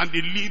healed and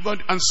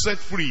delivered and set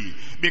free,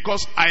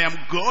 because I am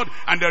God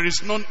and there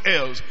is none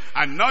else.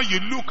 And now you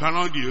look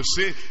around you,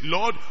 say,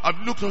 Lord,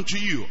 I've looked unto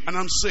you and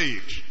I'm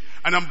saved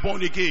and I'm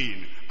born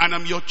again and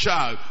I'm your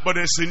child, but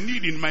there's a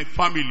need in my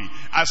family.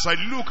 As I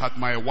look at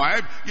my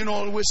wife,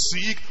 always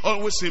sick,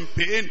 always in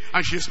pain,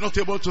 and she's not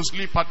able to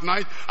sleep at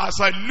night. As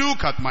I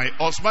look at my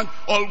husband,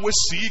 always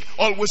sick,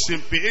 always in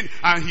pain,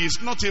 and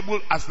he's not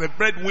able, as the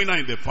breadwinner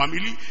in the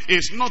family,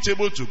 is not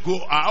able to go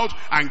out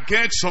and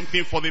get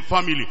something for the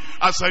family.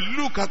 As I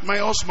look at my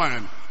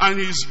husband, and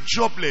he's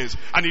jobless,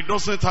 and he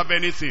doesn't have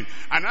anything,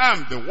 and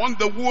I'm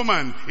the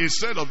woman,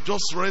 instead of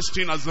just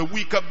resting as the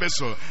weaker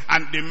vessel,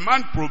 and the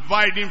man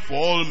providing for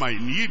all my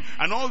needs,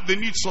 and all the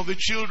needs of the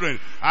children.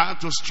 I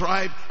had to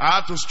strive, I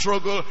had to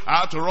struggle,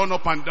 I had to run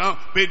up and down,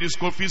 pay the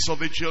school fees of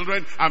the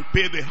children, and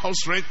pay the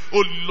house rent.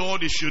 Oh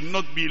Lord, it should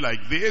not be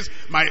like this.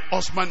 My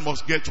husband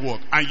must get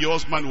work, and your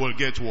husband will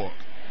get work.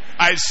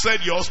 I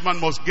said your husband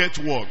must get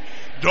work.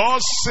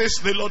 Thus says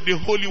the Lord, the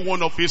Holy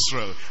One of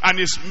Israel, and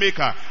his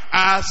maker,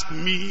 ask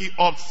me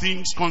of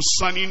things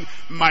concerning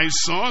my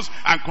sons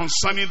and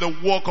concerning the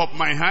work of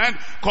my hand.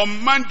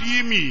 Command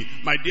ye me.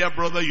 My dear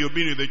brother, you've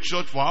been in the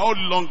church for how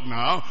long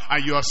now?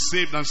 And you are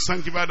saved and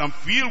sanctified and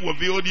filled with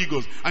the Holy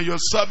Ghost, and you're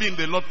serving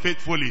the Lord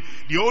faithfully.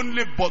 The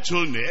only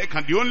bottleneck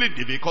and the only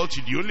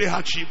difficulty, the only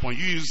hardship on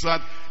you is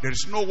that there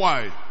is no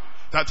wife.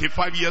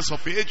 35 years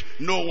of age,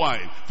 no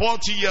wife.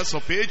 40 years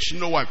of age,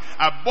 no wife.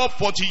 Above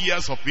 40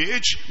 years of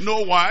age,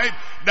 no wife.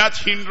 That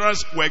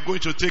hindrance, we're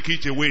going to take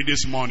it away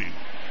this morning.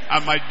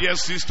 And my dear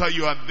sister,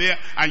 you are there,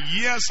 and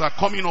years are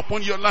coming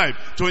upon your life.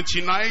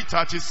 29,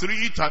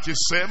 33,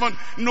 37,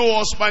 no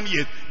husband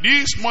yet.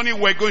 This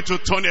morning we're going to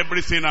turn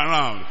everything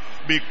around,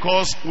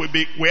 because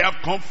we have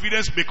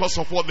confidence because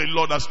of what the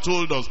Lord has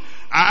told us.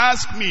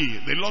 Ask me.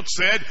 The Lord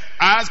said,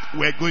 ask,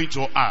 we're going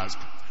to ask.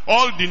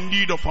 All the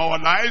need of our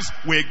lives,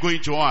 we're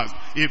going to ask.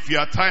 If you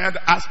are tired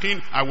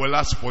asking, I will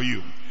ask for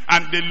you.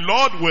 And the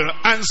Lord will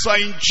answer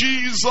in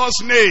Jesus'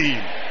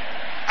 name.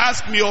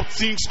 Ask me of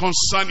things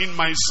concerning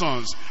my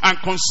sons and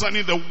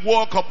concerning the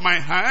work of my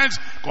hands.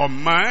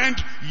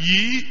 Command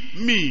ye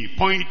me.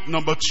 Point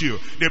number 2.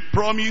 The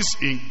promise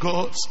in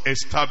God's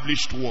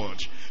established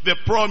word. The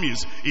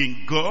promise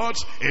in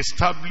God's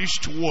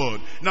established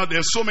word. Now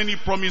there's so many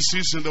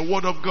promises in the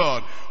word of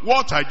God.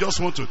 What I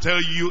just want to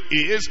tell you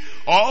is,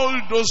 all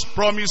those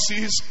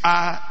promises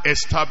are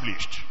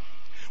established.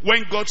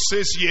 When God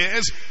says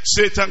yes,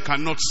 Satan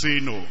cannot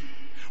say no.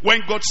 When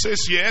God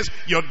says yes,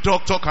 your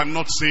doctor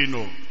cannot say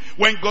no.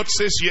 When God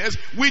says yes,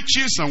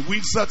 witches and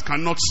wizards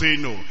cannot say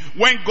no.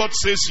 When God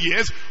says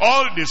yes,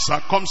 all the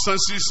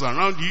circumstances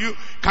around you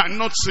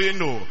cannot say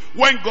no.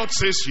 When God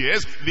says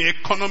yes, the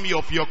economy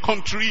of your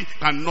country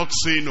cannot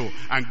say no.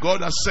 And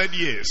God has said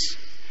yes.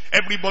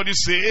 Everybody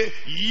say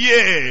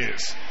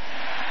yes.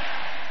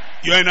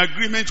 You are in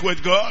agreement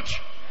with God.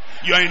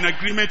 You are in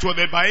agreement with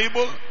the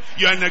Bible.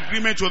 You are in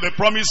agreement with the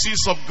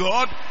promises of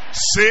God.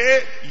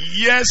 Say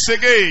yes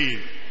again.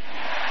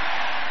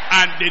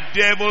 And the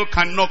devil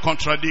cannot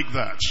contradict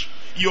that.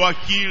 You are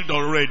healed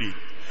already.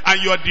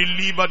 And you are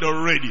delivered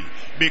already.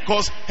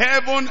 Because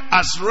heaven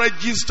has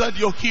registered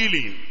your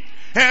healing.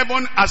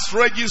 Heaven has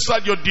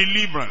registered your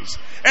deliverance.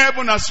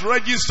 Heaven has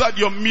registered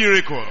your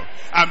miracle.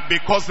 And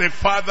because the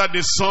Father,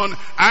 the Son,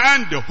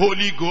 and the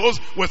Holy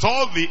Ghost, with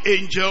all the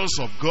angels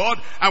of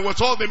God, and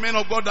with all the men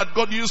of God that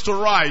God used to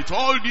write,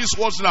 all these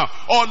words now,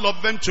 all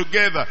of them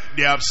together,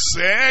 they have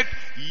said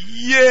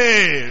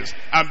yes.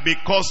 And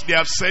because they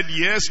have said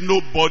yes,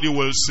 nobody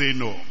will say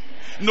no.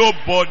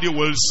 Nobody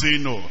will say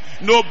no.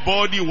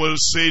 Nobody will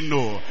say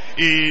no.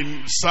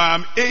 In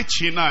Psalm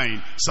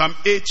 89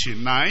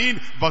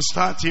 verse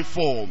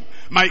 34,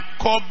 my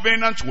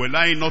covenant will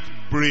I not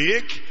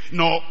break,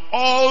 nor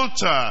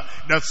alter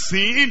the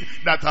thing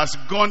that has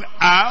gone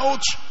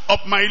out of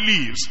my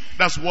lips.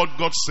 That's what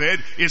God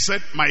said. He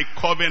said, my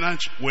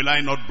covenant will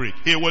I not break.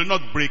 He will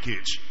not break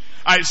it.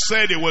 I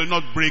said he will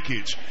not break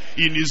it.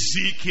 In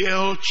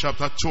Ezekiel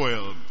chapter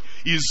 12.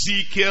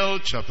 Ezekiel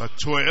chapter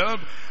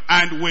 12,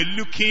 and we're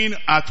looking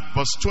at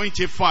verse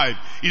 25.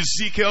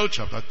 Ezekiel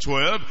chapter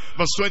 12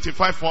 verse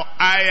 25, for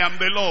I am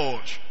the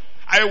Lord,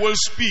 I will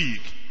speak,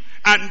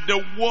 and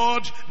the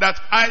word that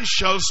I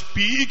shall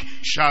speak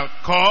shall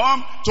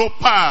come to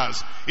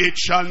pass. It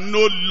shall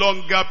no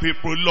longer be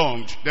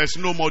prolonged. There's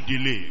no more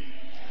delay.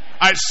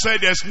 I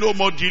said there's no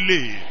more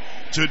delay.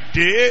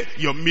 Today,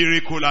 your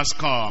miracle has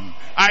come.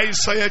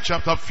 Isaiah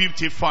chapter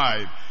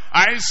 55.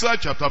 Isaiah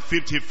chapter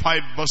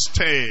 55 verse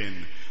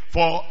 10.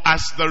 For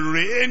as the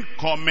rain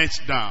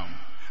cometh down,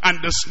 and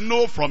the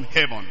snow from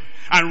heaven,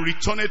 and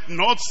returneth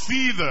not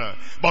thither,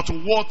 but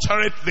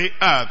watereth the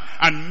earth,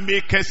 and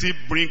maketh it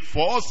bring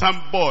forth and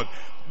bud,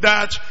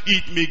 that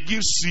it may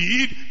give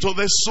seed to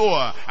the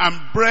sower, and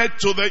bread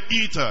to the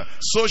eater,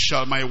 so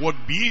shall my word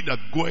be that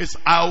goeth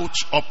out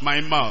of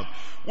my mouth.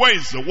 Where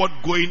is the word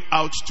going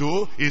out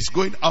to? It's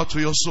going out to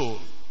your soul.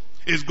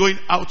 It's going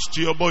out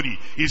to your body.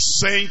 He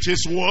sent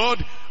his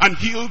word and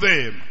healed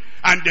them.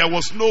 And there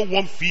was no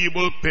one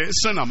feeble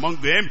person among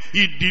them.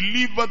 He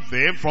delivered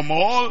them from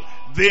all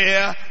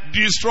their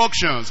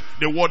destructions.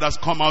 The word has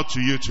come out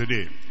to you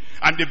today.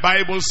 And the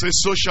Bible says,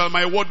 so shall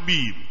my word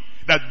be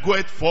that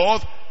goeth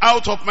forth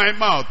out of my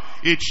mouth.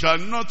 It shall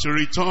not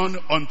return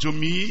unto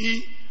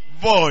me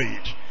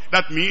void.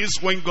 That means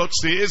when God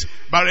says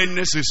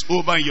barrenness is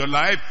over in your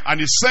life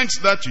and he sends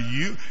that to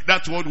you,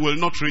 that word will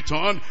not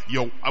return.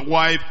 Your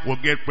wife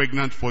will get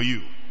pregnant for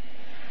you.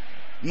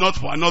 Not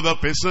for another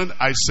person,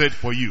 I said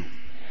for you.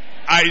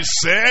 I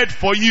said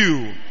for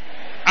you.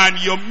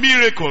 And your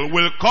miracle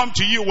will come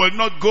to you, will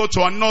not go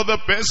to another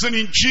person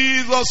in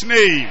Jesus'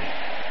 name.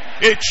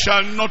 It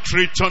shall not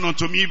return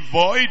unto me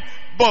void,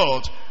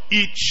 but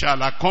it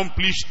shall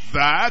accomplish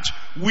that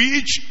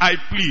which I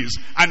please,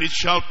 and it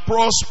shall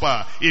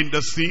prosper in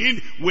the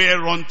thing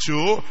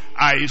whereunto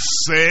I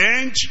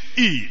sent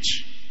it.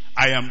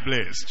 I am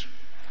blessed.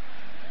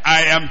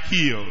 I am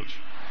healed.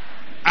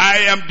 I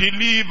am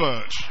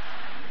delivered.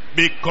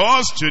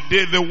 Because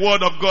today the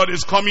word of God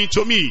is coming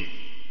to me.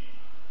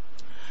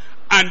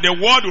 And the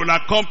word will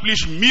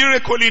accomplish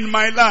miracle in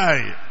my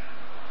life.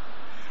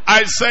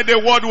 I said the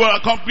word will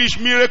accomplish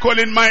miracle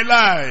in my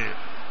life.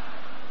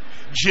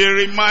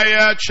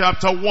 Jeremiah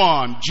chapter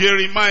 1.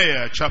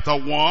 Jeremiah chapter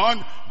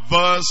 1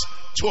 verse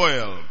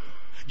 12.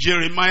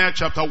 Jeremiah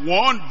chapter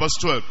 1 verse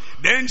 12.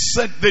 Then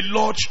said the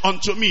Lord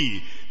unto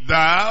me,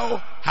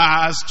 thou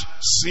hast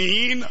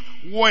seen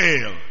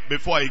well.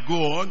 Before I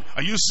go on,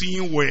 are you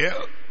seeing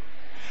well?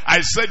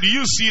 I said, do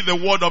you see the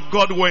word of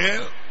God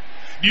well?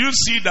 Do you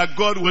see that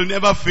God will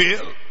never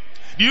fail?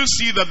 Do you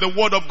see that the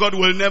word of God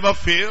will never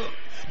fail?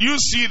 Do you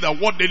see that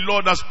what the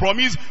Lord has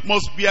promised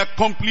must be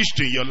accomplished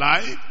in your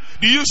life?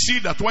 Do you see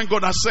that when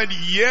God has said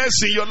yes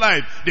in your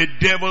life, the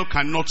devil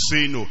cannot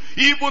say no?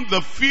 Even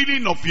the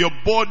feeling of your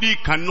body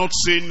cannot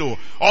say no.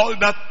 All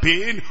that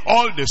pain,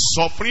 all the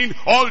suffering,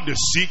 all the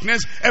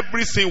sickness,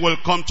 everything will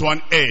come to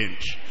an end.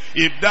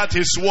 If that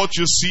is what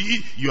you see,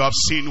 you have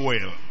seen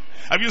well.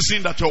 Have you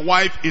seen that your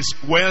wife is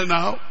well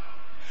now?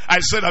 I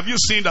said, have you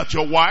seen that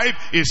your wife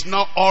is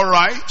now all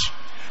right?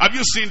 Have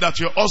you seen that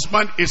your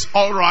husband is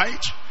all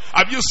right?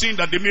 Have you seen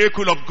that the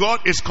miracle of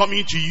God is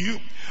coming to you?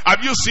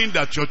 Have you seen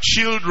that your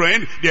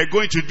children, they are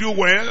going to do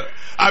well?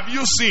 Have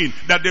you seen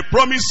that the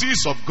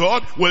promises of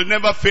God will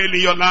never fail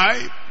in your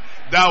life?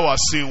 Thou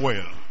hast seen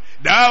well.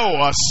 Thou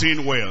hast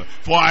seen well,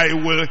 for I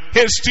will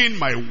hasten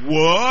my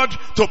word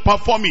to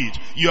perform it.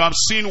 You have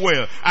seen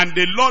well, and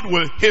the Lord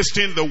will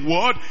hasten the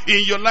word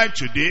in your life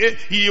today.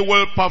 He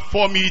will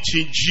perform it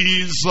in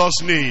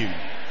Jesus' name.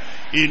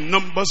 In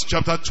Numbers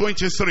chapter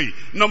 23,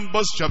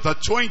 Numbers chapter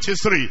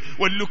 23,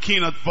 we're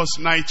looking at verse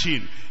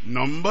 19.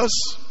 Numbers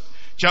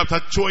chapter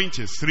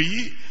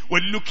 23, we're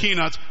looking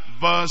at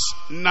verse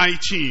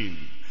 19.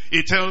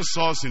 It tells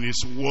us in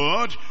his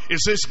word, it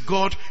says,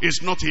 God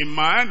is not a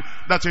man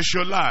that he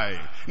should lie,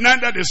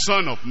 neither the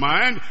son of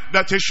man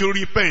that he should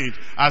repent.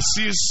 As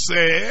he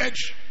said,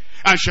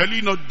 and shall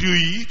he not do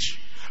it?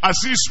 As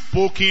he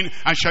spoken,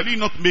 and shall he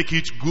not make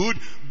it good?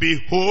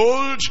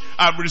 Behold,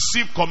 I have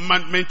received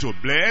commandment to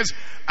bless,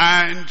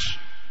 and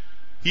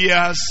he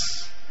has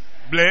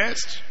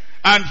blessed,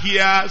 and he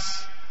has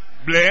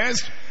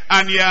blessed,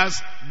 and he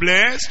has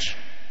blessed.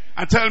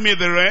 And tell me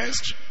the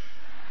rest.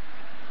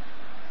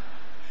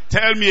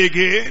 Tell me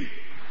again.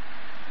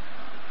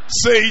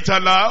 Say it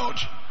aloud.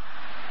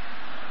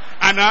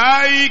 And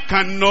I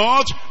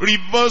cannot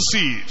reverse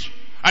it.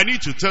 I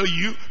need to tell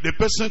you, the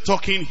person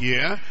talking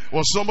here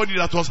was somebody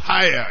that was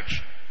hired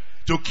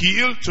to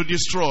kill, to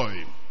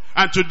destroy,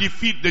 and to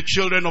defeat the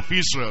children of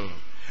Israel.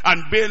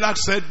 And Balak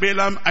said,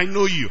 Balaam, I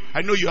know you.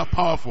 I know you are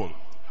powerful.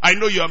 I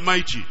know you are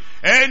mighty.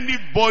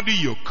 Anybody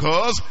you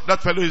curse,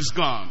 that fellow is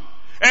gone.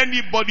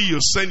 Anybody you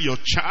send your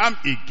charm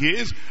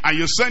against, and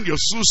you send your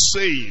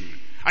soothsaying,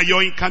 and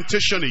your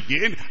incantation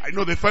again, I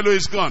know the fellow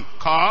is gone.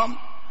 Come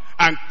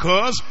and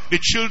curse the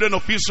children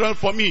of Israel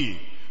for me.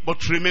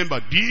 But remember,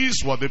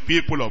 these were the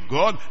people of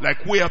God,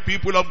 like we are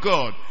people of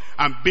God.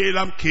 And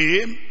Balaam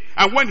came,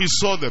 and when he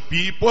saw the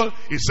people,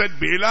 he said,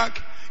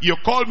 Balak, you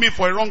called me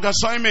for a wrong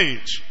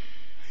assignment.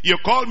 You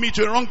called me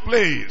to a wrong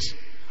place.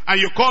 And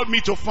you called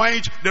me to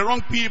fight the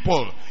wrong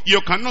people.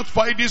 You cannot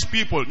fight these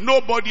people.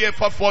 Nobody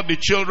ever fought the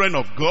children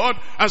of God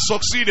and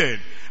succeeded.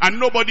 And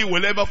nobody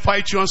will ever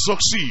fight you and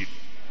succeed.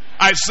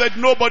 I said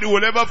nobody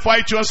will ever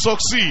fight you and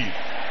succeed.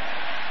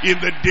 In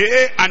the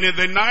day and in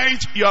the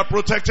night, you are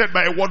protected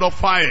by a word of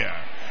fire.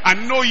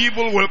 and no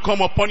evil will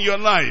come upon your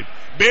life.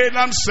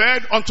 Balaam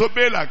said unto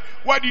Balak,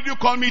 why did you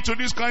call me to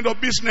this kind of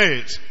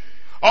business?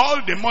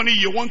 All the money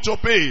you want to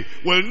pay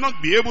will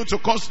not be able to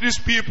cost these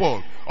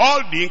people.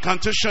 All the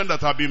incantation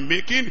that I've been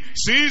making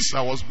since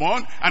I was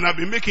born, and I've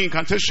been making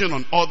incantation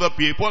on other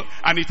people,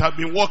 and it has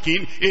been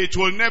working, it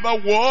will never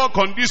work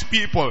on these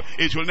people.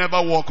 It will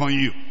never work on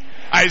you.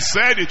 I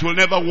said it will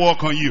never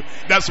work on you.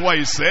 That's why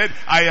he said,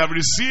 I have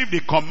received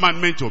the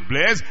commandment to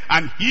bless,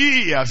 and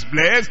he has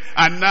blessed,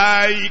 and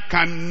I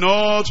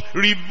cannot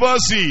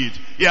reverse it.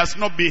 He has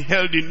not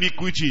beheld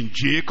iniquity in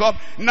Jacob,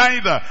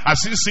 neither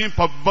has he seen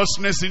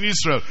perverseness in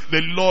Israel.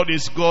 The Lord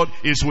his God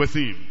is with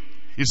him.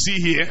 Is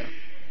he here?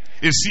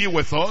 Is he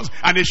with us?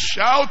 And a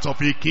shout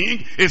of a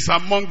king is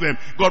among them.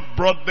 God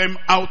brought them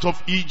out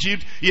of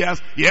Egypt. He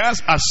has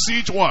as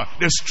it were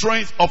the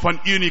strength of an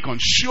unicorn.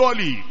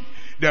 Surely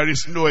there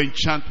is no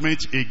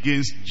enchantment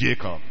against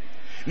Jacob,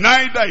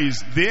 neither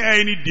is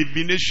there any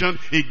divination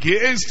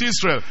against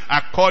Israel.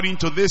 According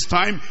to this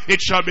time,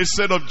 it shall be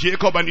said of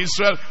Jacob and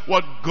Israel,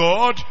 what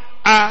God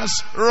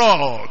has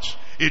wrought.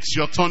 It's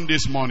your turn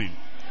this morning.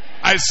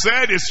 I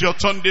said it's your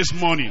turn this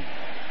morning.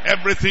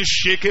 Everything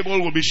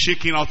shakeable will be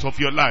shaken out of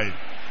your life.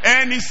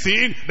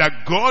 Anything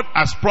that God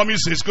has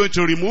promised is going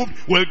to remove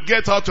will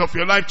get out of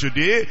your life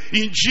today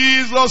in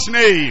Jesus'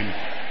 name.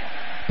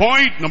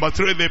 Point number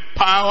 3, the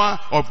power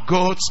of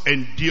God's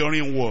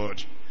enduring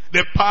word.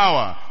 The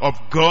power of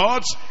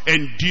God's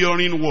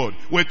enduring word.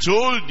 We're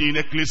told in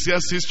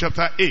Ecclesiastes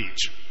chapter 8.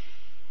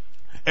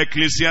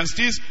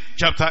 Ecclesiastes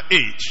chapter 8.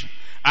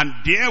 And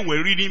there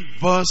we're reading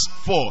verse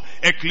 4.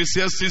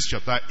 Ecclesiastes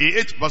chapter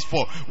 8 verse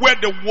 4. Where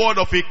the word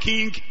of a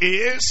king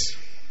is,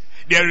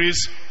 there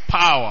is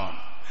power.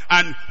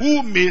 And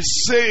who may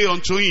say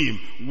unto him,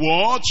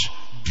 what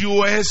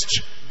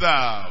doest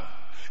thou?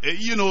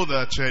 You know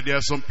that there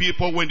are some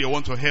people when they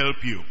want to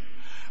help you,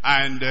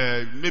 and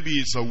maybe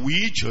it's a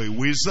witch or a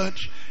wizard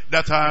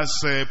that has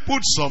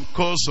put some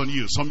curse on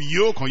you, some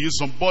yoke on you,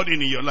 some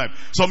burden in your life,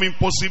 some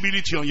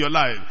impossibility on your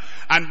life.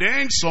 And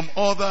then some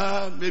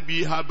other,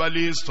 maybe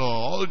herbalist or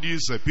all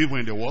these people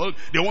in the world,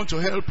 they want to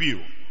help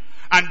you.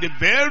 And the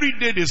very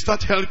day they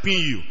start helping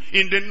you,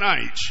 in the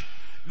night,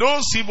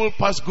 those evil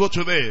parts go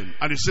to them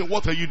and they say,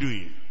 what are you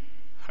doing?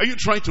 Are you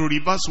trying to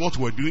reverse what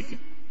we're doing?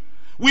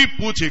 We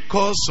put a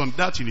curse on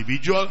that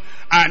individual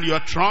and you're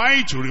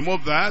trying to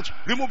remove that.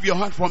 Remove your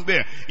hand from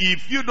there.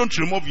 If you don't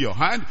remove your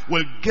hand,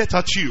 we'll get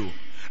at you.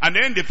 And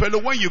then the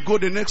fellow, when you go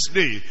the next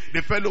day,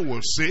 the fellow will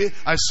say,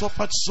 I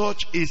suffered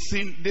such a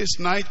thing this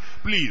night.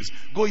 Please,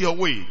 go your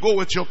way. Go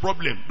with your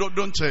problem.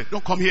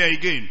 Don't come here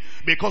again.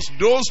 Because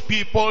those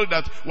people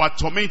that were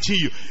tormenting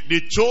you, they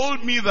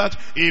told me that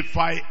if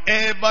I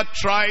ever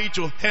try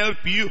to help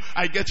you,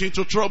 I get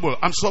into trouble.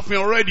 I'm suffering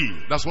already.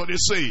 That's what they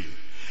say.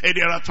 And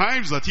there are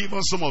times that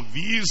even some of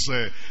these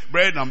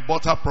bread and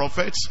butter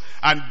prophets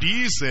and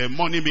these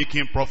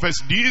money-making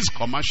prophets, these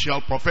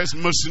commercial prophets,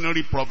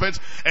 mercenary prophets,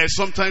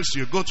 sometimes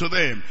you go to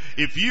them.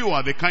 If you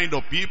are the kind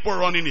of people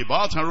running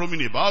about and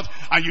roaming about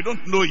and you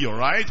don't know your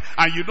right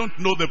and you don't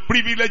know the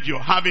privilege you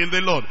have in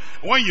the Lord,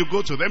 when you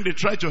go to them, they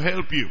try to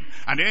help you.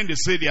 And then they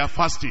say they are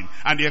fasting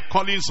and they are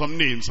calling some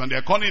names and they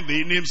are calling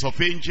the names of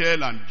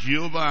angel and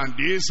Jehovah and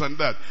this and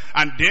that.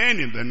 And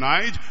then in the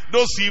night,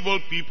 those evil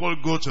people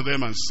go to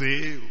them and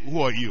say,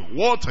 who are you?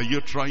 What are you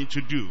trying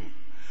to do?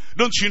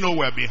 Don't you know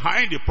we're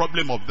behind the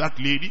problem of that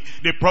lady,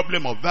 the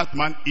problem of that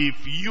man?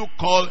 If you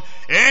call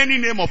any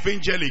name of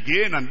angel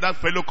again and that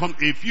fellow comes,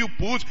 if you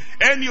put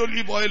any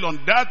olive oil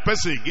on that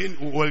person again,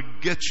 will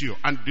get you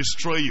and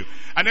destroy you.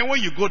 And then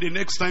when you go the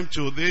next time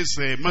to this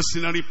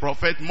mercenary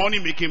prophet,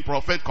 money-making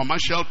prophet,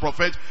 commercial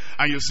prophet,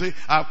 and you say,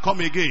 I've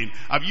come again.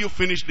 Have you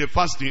finished the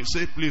fasting?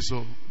 Say, please,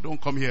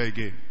 don't come here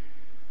again.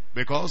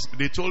 Because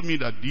they told me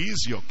that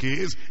this, your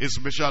case, is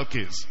a special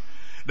case.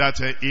 That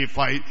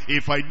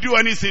if I do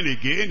anything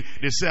again,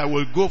 they say I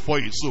will go for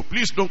it. So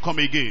please don't come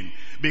again.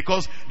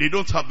 Because they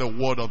don't have the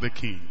word of the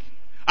king.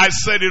 I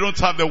said they don't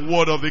have the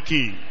word of the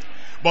king.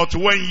 But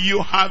when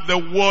you have the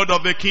word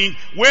of the king,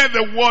 where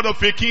the word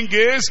of a king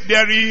is,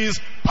 there is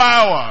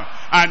power.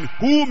 And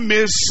who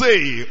may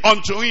say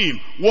unto him,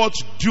 what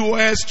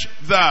doest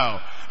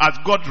thou? As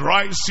God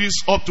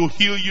rises up to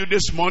heal you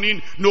this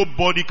morning,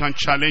 nobody can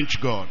challenge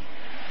God.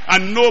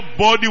 And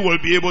nobody will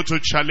be able to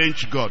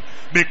challenge God.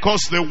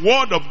 Because the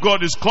word of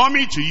God is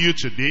coming to you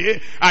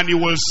today. And it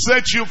will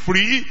set you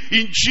free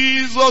in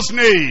Jesus'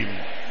 name.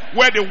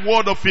 Where the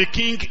word of a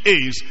king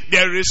is,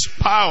 there is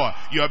power.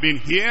 You have been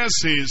here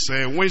since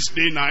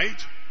Wednesday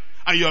night.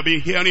 And you have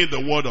been hearing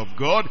the word of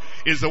God.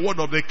 Is the word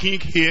of the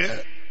king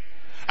here?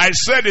 I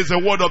said, is the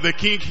word of the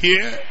king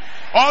here?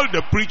 All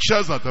the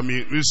preachers that are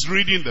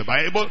reading the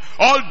Bible,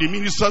 all the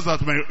ministers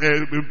that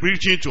are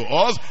preaching to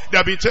us, they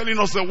have been telling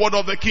us the word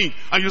of the king.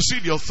 And you see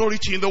the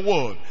authority in the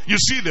word. You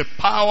see the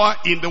power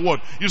in the word.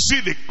 You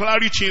see the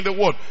clarity in the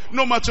word.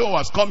 No matter who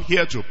has come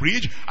here to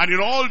preach, and in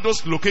all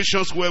those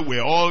locations where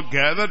we're all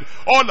gathered,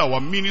 all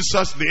our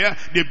ministers there,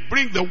 they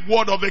bring the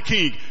word of the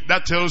king.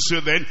 That tells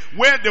you then,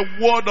 where the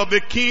word of the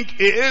king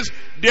is,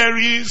 there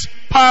is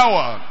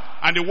power.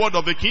 And the word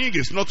of the king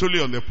is not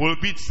only on the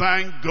pulpit.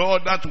 Thank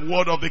God that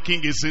word of the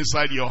king is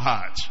inside your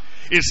heart.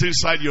 It's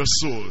inside your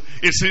soul.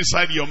 It's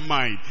inside your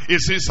mind.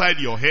 It's inside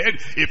your head.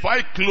 If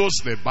I close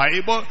the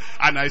Bible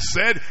and I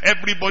said,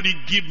 everybody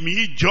give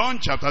me John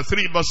chapter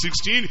 3 verse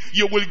 16,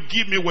 you will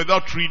give me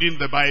without reading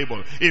the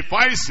Bible. If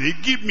I say,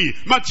 give me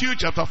Matthew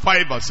chapter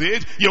 5 verse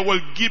 8, you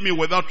will give me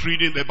without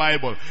reading the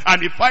Bible.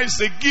 And if I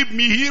say, give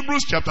me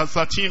Hebrews chapter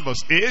 13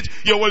 verse 8,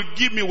 you will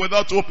give me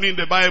without opening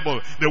the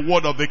Bible. The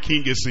word of the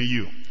king is in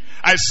you.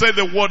 I said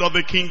the word of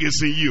the king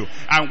is in you.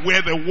 And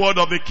where the word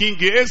of the king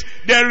is,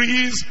 there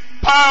is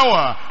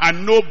power.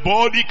 And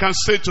nobody can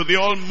say to the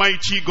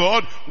Almighty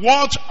God,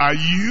 what are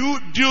you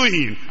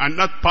doing? And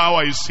that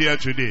power is here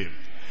today.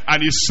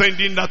 And he's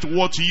sending that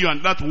word to you,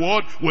 and that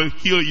word will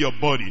heal your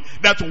body.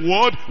 That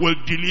word will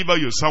deliver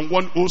you. Psalm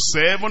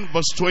 107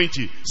 verse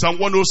 20. Psalm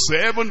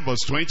 107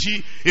 verse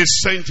 20, he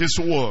sent his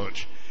word.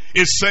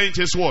 He sent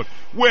his word.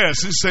 Where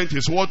has he sent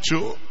his word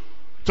to?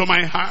 To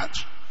my heart.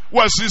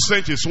 Where has he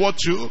sent his word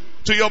to?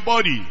 To your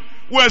body.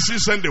 Where has he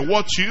sent the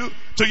word to?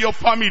 To your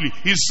family.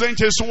 He sent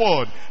his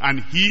word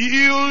and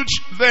healed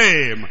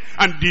them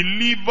and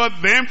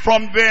delivered them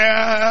from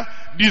their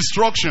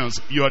destructions.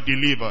 You are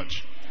delivered.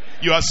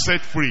 You are set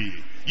free.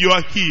 You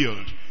are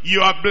healed.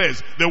 You are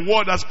blessed. The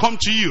word has come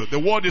to you. The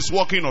word is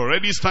working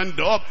already. Stand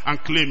up and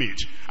claim it.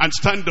 And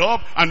stand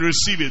up and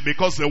receive it,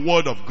 because the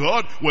word of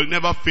God will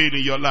never fail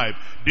in your life.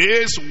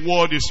 This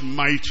word is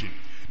mighty.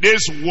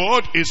 This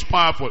word is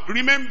powerful.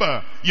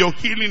 Remember, your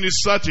healing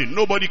is certain.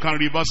 Nobody can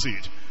reverse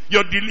it.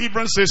 Your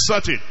deliverance is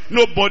certain.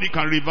 Nobody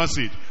can reverse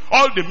it.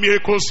 All the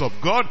miracles of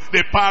God,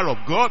 the power of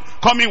God,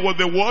 coming with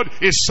the word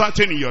is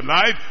certain in your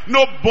life.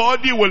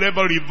 Nobody will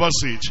ever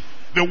reverse it.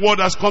 The word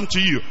has come to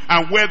you.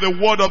 And where the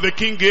word of the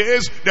king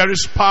is, there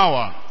is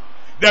power.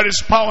 There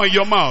is power in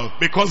your mouth,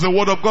 because the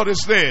word of God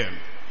is there.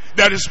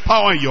 There is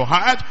power in your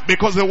heart,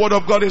 because the word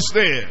of God is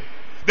there.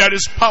 There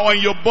is power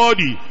in your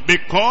body,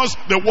 because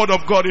the word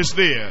of God is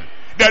there.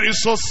 There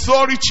is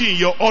authority in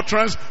your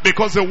utterance,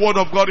 because the word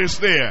of God is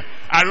there.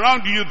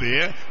 Around you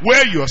there,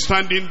 where you are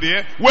standing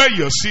there, where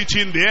you are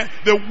sitting there,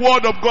 the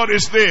word of God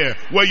is there.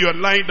 Where you are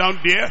lying down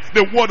there,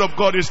 the word of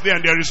God is there,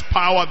 and there is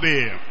power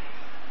there.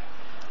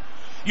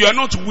 You are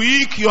not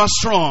weak, you are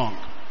strong.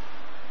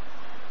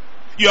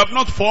 You have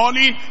not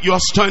fallen, you are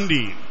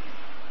standing.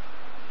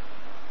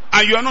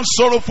 And you are not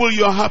sorrowful,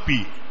 you are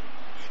happy.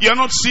 You are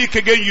not sick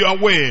again, you are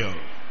well.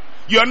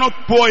 You are not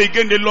poor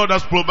again, the Lord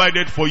has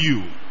provided for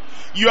you.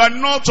 You are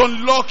not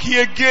unlucky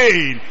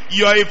again.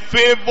 You are a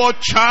favored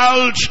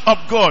child of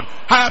God.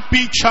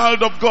 Happy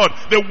child of God.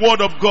 The word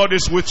of God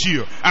is with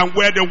you. And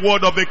where the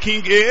word of the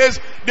king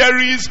is,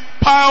 there is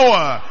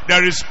power.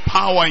 There is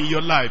power in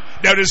your life.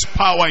 There is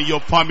power in your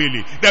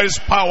family. There is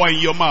power in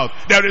your mouth.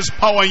 There is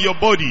power in your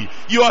body.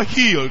 You are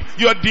healed.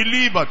 You are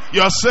delivered.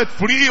 You are set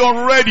free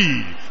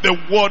already. The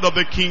word of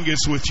the king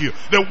is with you.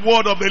 The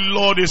word of the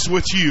Lord is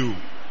with you.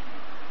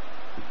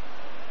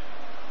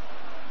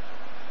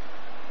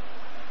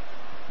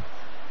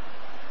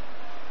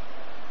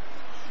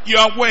 You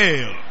are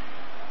well.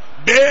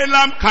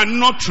 Balaam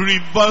cannot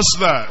reverse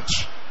that.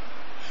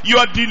 You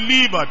are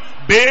delivered.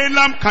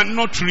 Balaam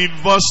cannot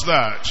reverse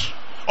that.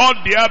 All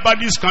the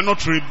herbalists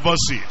cannot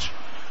reverse it.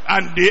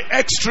 And the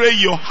x-ray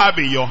you have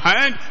in your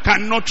hand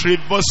cannot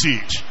reverse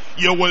it.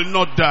 You will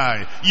not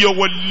die. You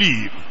will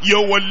live.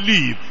 You will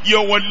live.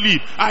 You will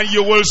live. And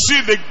you will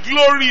see the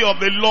glory of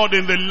the Lord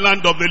in the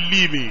land of the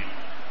living.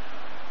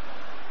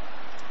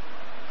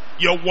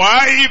 Your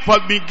wife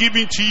has been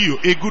given to you,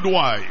 a good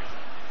wife.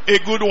 A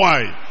good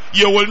wife.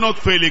 You will not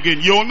fail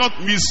again. You will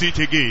not miss it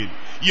again.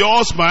 Your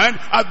husband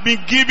has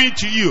been given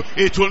to you.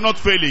 It will not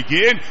fail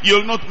again. You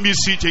will not miss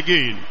it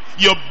again.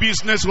 Your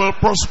business will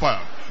prosper,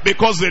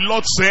 because the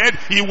Lord said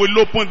he will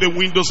open the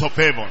windows of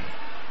heaven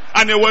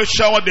and he will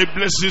shower the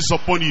blessings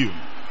upon you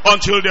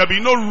until there be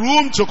no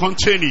room to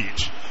contain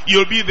it.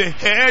 You'll be the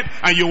head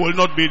and you will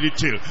not be the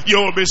tail.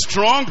 You will be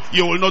strong.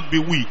 You will not be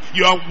weak.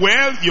 You are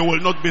well. You will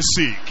not be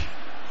sick.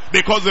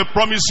 Because the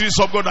promises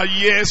of God are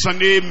yes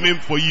and amen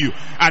for you.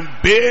 And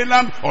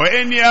Balaam or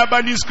any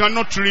herbalist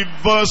cannot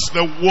reverse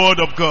the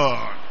word of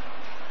God.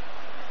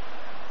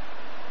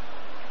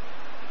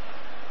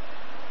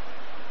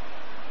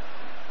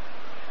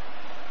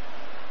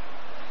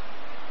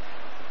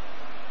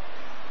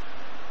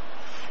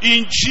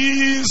 In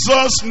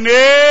Jesus'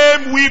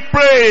 name we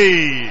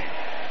pray.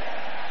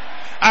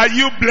 Are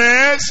you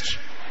blessed?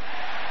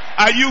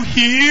 Are you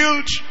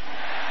healed?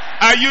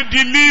 Are you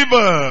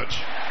delivered?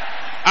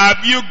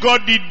 Have you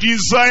got the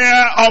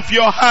desire of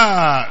your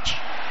heart?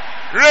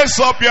 Raise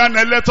up your hand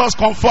and let us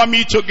confirm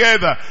it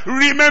together.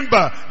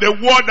 Remember, the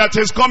word that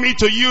is coming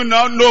to you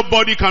now,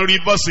 nobody can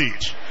reverse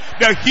it.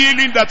 The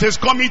healing that is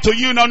coming to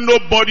you now,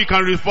 nobody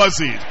can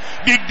reverse it.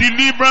 The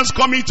deliverance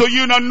coming to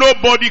you now,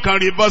 nobody can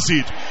reverse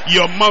it.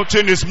 Your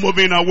mountain is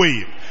moving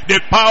away.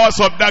 The powers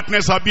of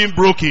darkness are being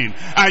broken,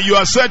 and you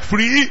are set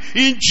free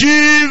in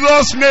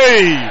Jesus'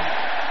 name.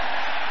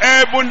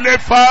 Heavenly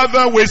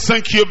Father, we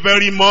thank you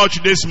very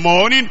much this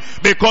morning,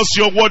 because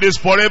your word is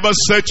forever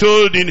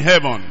settled in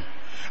heaven.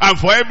 And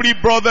for every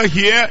brother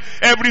here,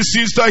 every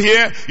sister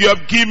here, you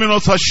have given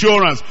us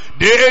assurance.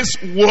 This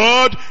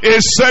word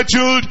is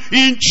settled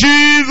in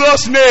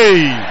Jesus'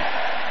 name.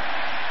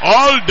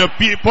 All the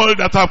people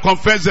that have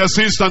confessed their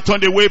sins and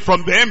turned away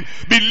from them,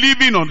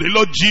 believing on the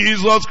Lord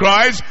Jesus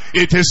Christ,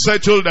 it is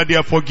settled that they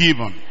are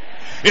forgiven.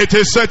 It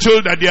is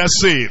settled that they are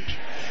saved.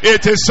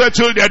 It is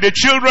settled that the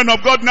children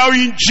of God now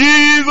in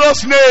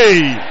Jesus'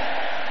 name.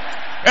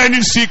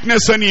 Any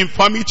sickness, any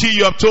infirmity,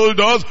 you have told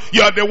us,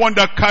 you are the one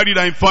that carried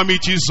our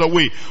infirmities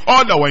away.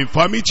 All our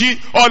infirmity,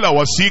 all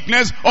our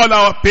sickness, all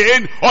our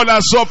pain, all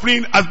our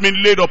suffering has been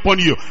laid upon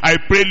you. I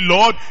pray,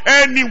 Lord,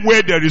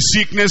 anywhere there is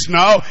sickness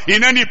now,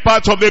 in any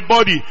part of the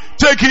body,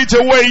 take it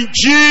away in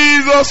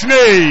Jesus'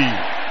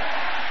 name.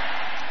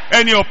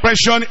 Any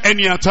oppression,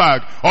 any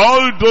attack,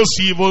 all those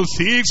evil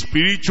things,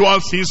 spiritual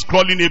things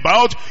crawling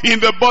about in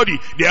the body,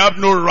 they have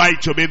no right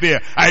to be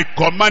there. I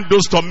command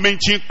those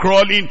tormenting,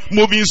 crawling,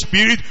 moving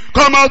spirit,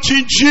 come out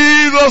in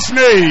Jesus'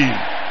 name.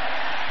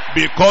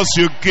 Because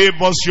you gave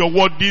us your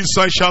word, these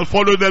signs shall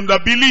follow them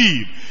that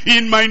believe.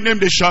 In my name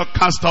they shall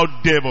cast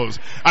out devils.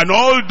 And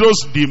all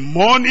those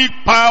demonic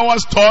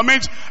powers,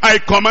 torments, I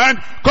command,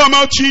 come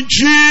out in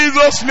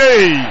Jesus'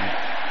 name.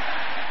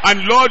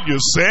 And Lord, you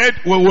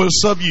said, we will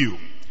serve you.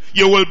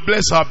 You will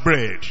bless our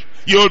bread.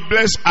 You will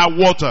bless our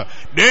water.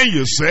 Then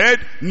you said,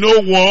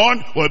 no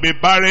one will be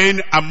barren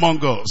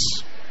among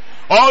us.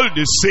 All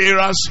the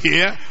Sarahs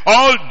here,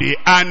 all the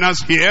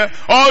Annas here,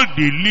 all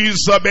the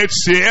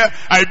Elizabeths here,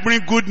 I bring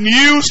good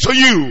news to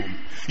you.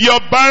 Your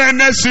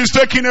barrenness is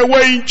taken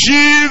away in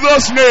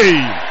Jesus'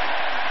 name.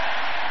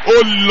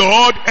 Oh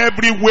Lord,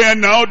 everywhere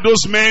now,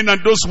 those men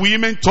and those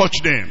women, touch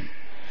them.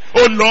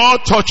 Oh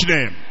Lord, touch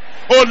them.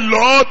 Oh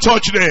Lord,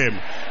 touch them.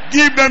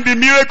 Give them the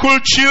miracle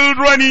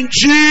children in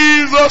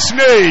Jesus'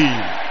 name.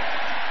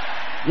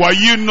 Were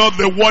you not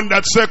the one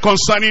that said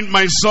concerning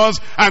my sons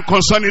and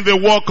concerning the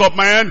work of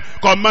my hand,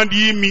 command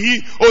ye me?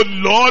 Oh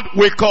Lord,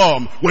 we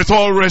come with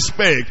all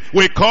respect.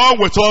 We come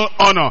with all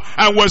honor.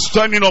 And we're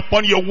standing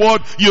upon your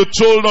word. You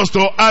told us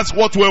to ask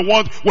what we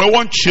want. We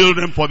want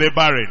children for the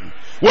barren.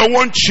 We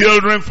want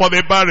children for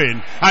the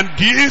barren. And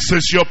this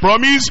is your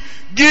promise.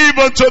 Give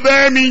unto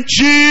them in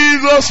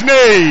Jesus'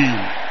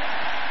 name.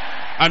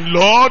 And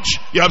Lord,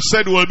 you have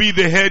said we'll be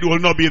the head, will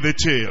not be the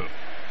tail.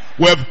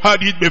 We have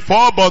heard it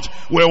before, but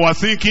we were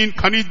thinking,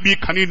 can it be,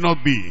 can it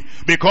not be?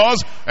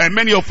 Because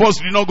many of us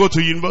did not go to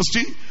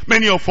university.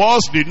 Many of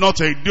us did not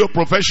do a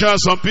profession or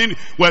something.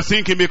 We're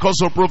thinking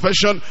because of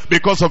profession,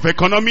 because of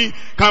economy.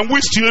 Can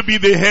we still be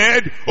the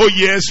head? Oh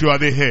yes, you are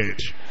the head.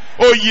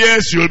 Oh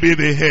yes, you'll be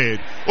the head.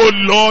 Oh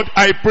Lord,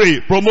 I pray,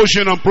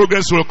 promotion and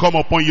progress will come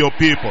upon your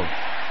people.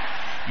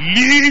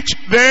 Lift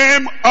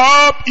them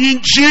up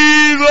in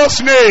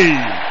Jesus' name.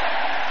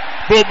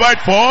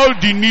 Provide for all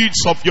the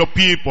needs of your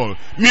people.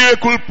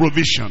 Miracle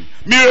provision,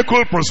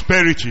 miracle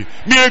prosperity,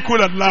 miracle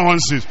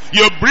allowances.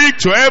 You bring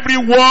to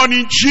everyone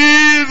in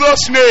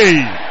Jesus'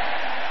 name.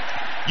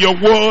 Your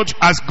word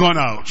has gone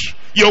out.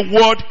 Your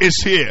word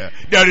is here.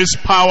 There is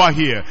power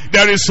here.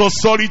 There is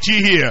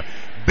authority here.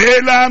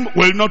 Balaam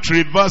will not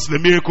reverse the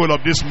miracle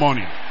of this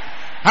morning.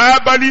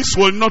 Herbalists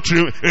will not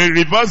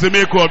reverse the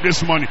miracle of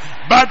this morning.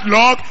 Bad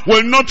luck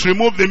will not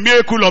remove the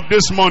miracle of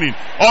this morning.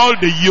 All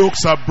the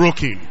yokes are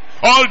broken.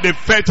 All the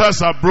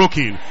fetters are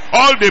broken.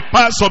 All the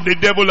paths of the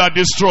devil are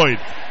destroyed.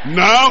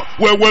 Now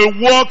we will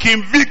walk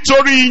in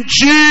victory in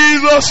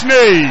Jesus'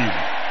 name.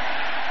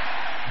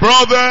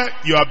 Brother,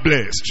 you are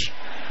blessed.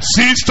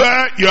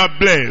 Sister, you are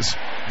blessed.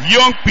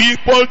 Young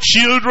people,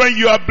 children,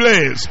 you are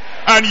blessed.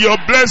 And your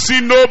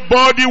blessing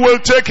nobody will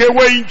take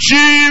away in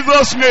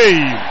Jesus'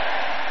 name.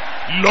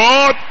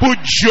 Lord, put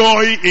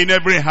joy in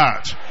every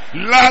heart,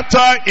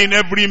 laughter in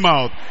every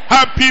mouth,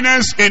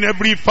 happiness in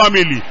every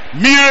family,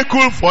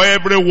 miracle for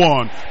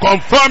everyone.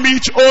 Confirm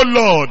it, O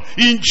Lord.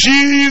 In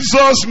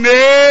Jesus'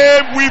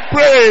 name we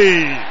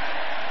pray.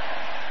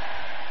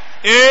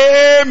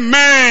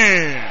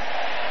 Amen.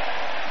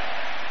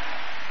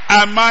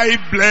 Am I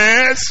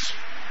blessed?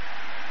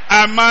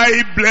 Am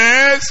I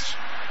blessed?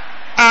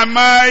 Am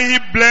I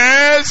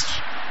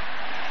blessed?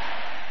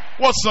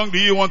 What song do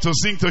you want to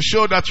sing to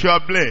show that you are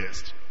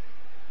blessed?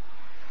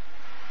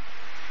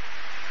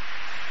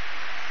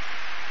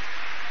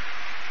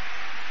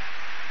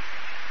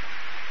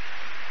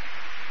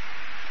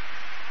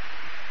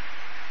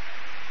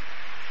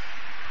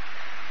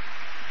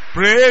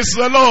 Praise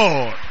the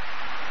Lord.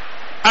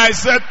 I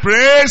said,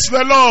 praise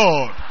the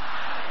Lord.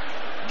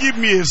 Give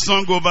me a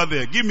song over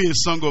there. Give me a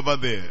song over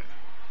there.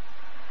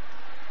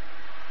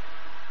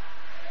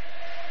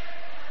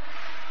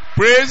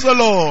 Praise the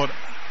Lord.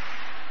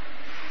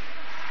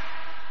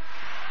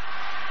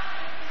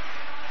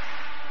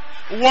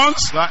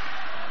 Once that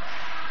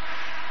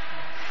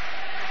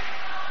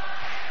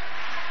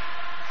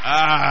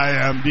I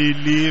am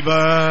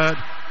delivered.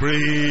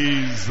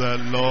 Praise the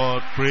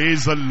Lord.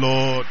 Praise the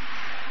Lord.